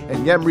Sanchez,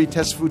 and Yamri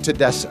Tesfu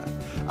Tedessa.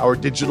 Our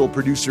digital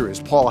producer is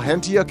Paul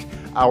Hantiuk.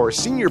 Our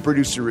senior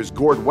producer is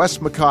Gord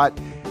Westmacott.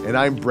 And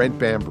I'm Brent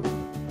Bambury.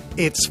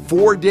 It's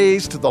 4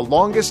 days to the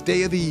longest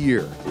day of the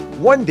year,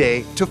 1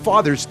 day to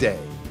Father's Day,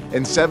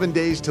 and 7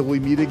 days till we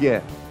meet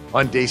again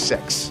on Day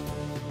 6.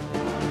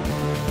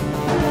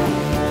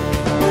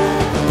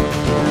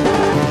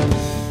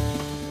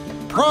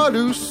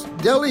 Produce,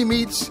 deli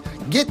meats,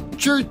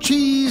 get your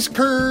cheese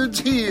curds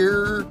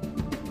here.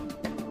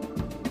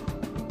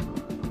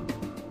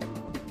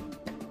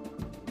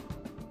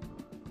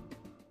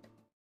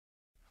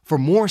 For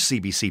more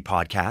CBC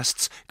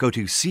podcasts, go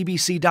to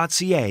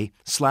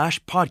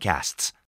cbc.ca/podcasts.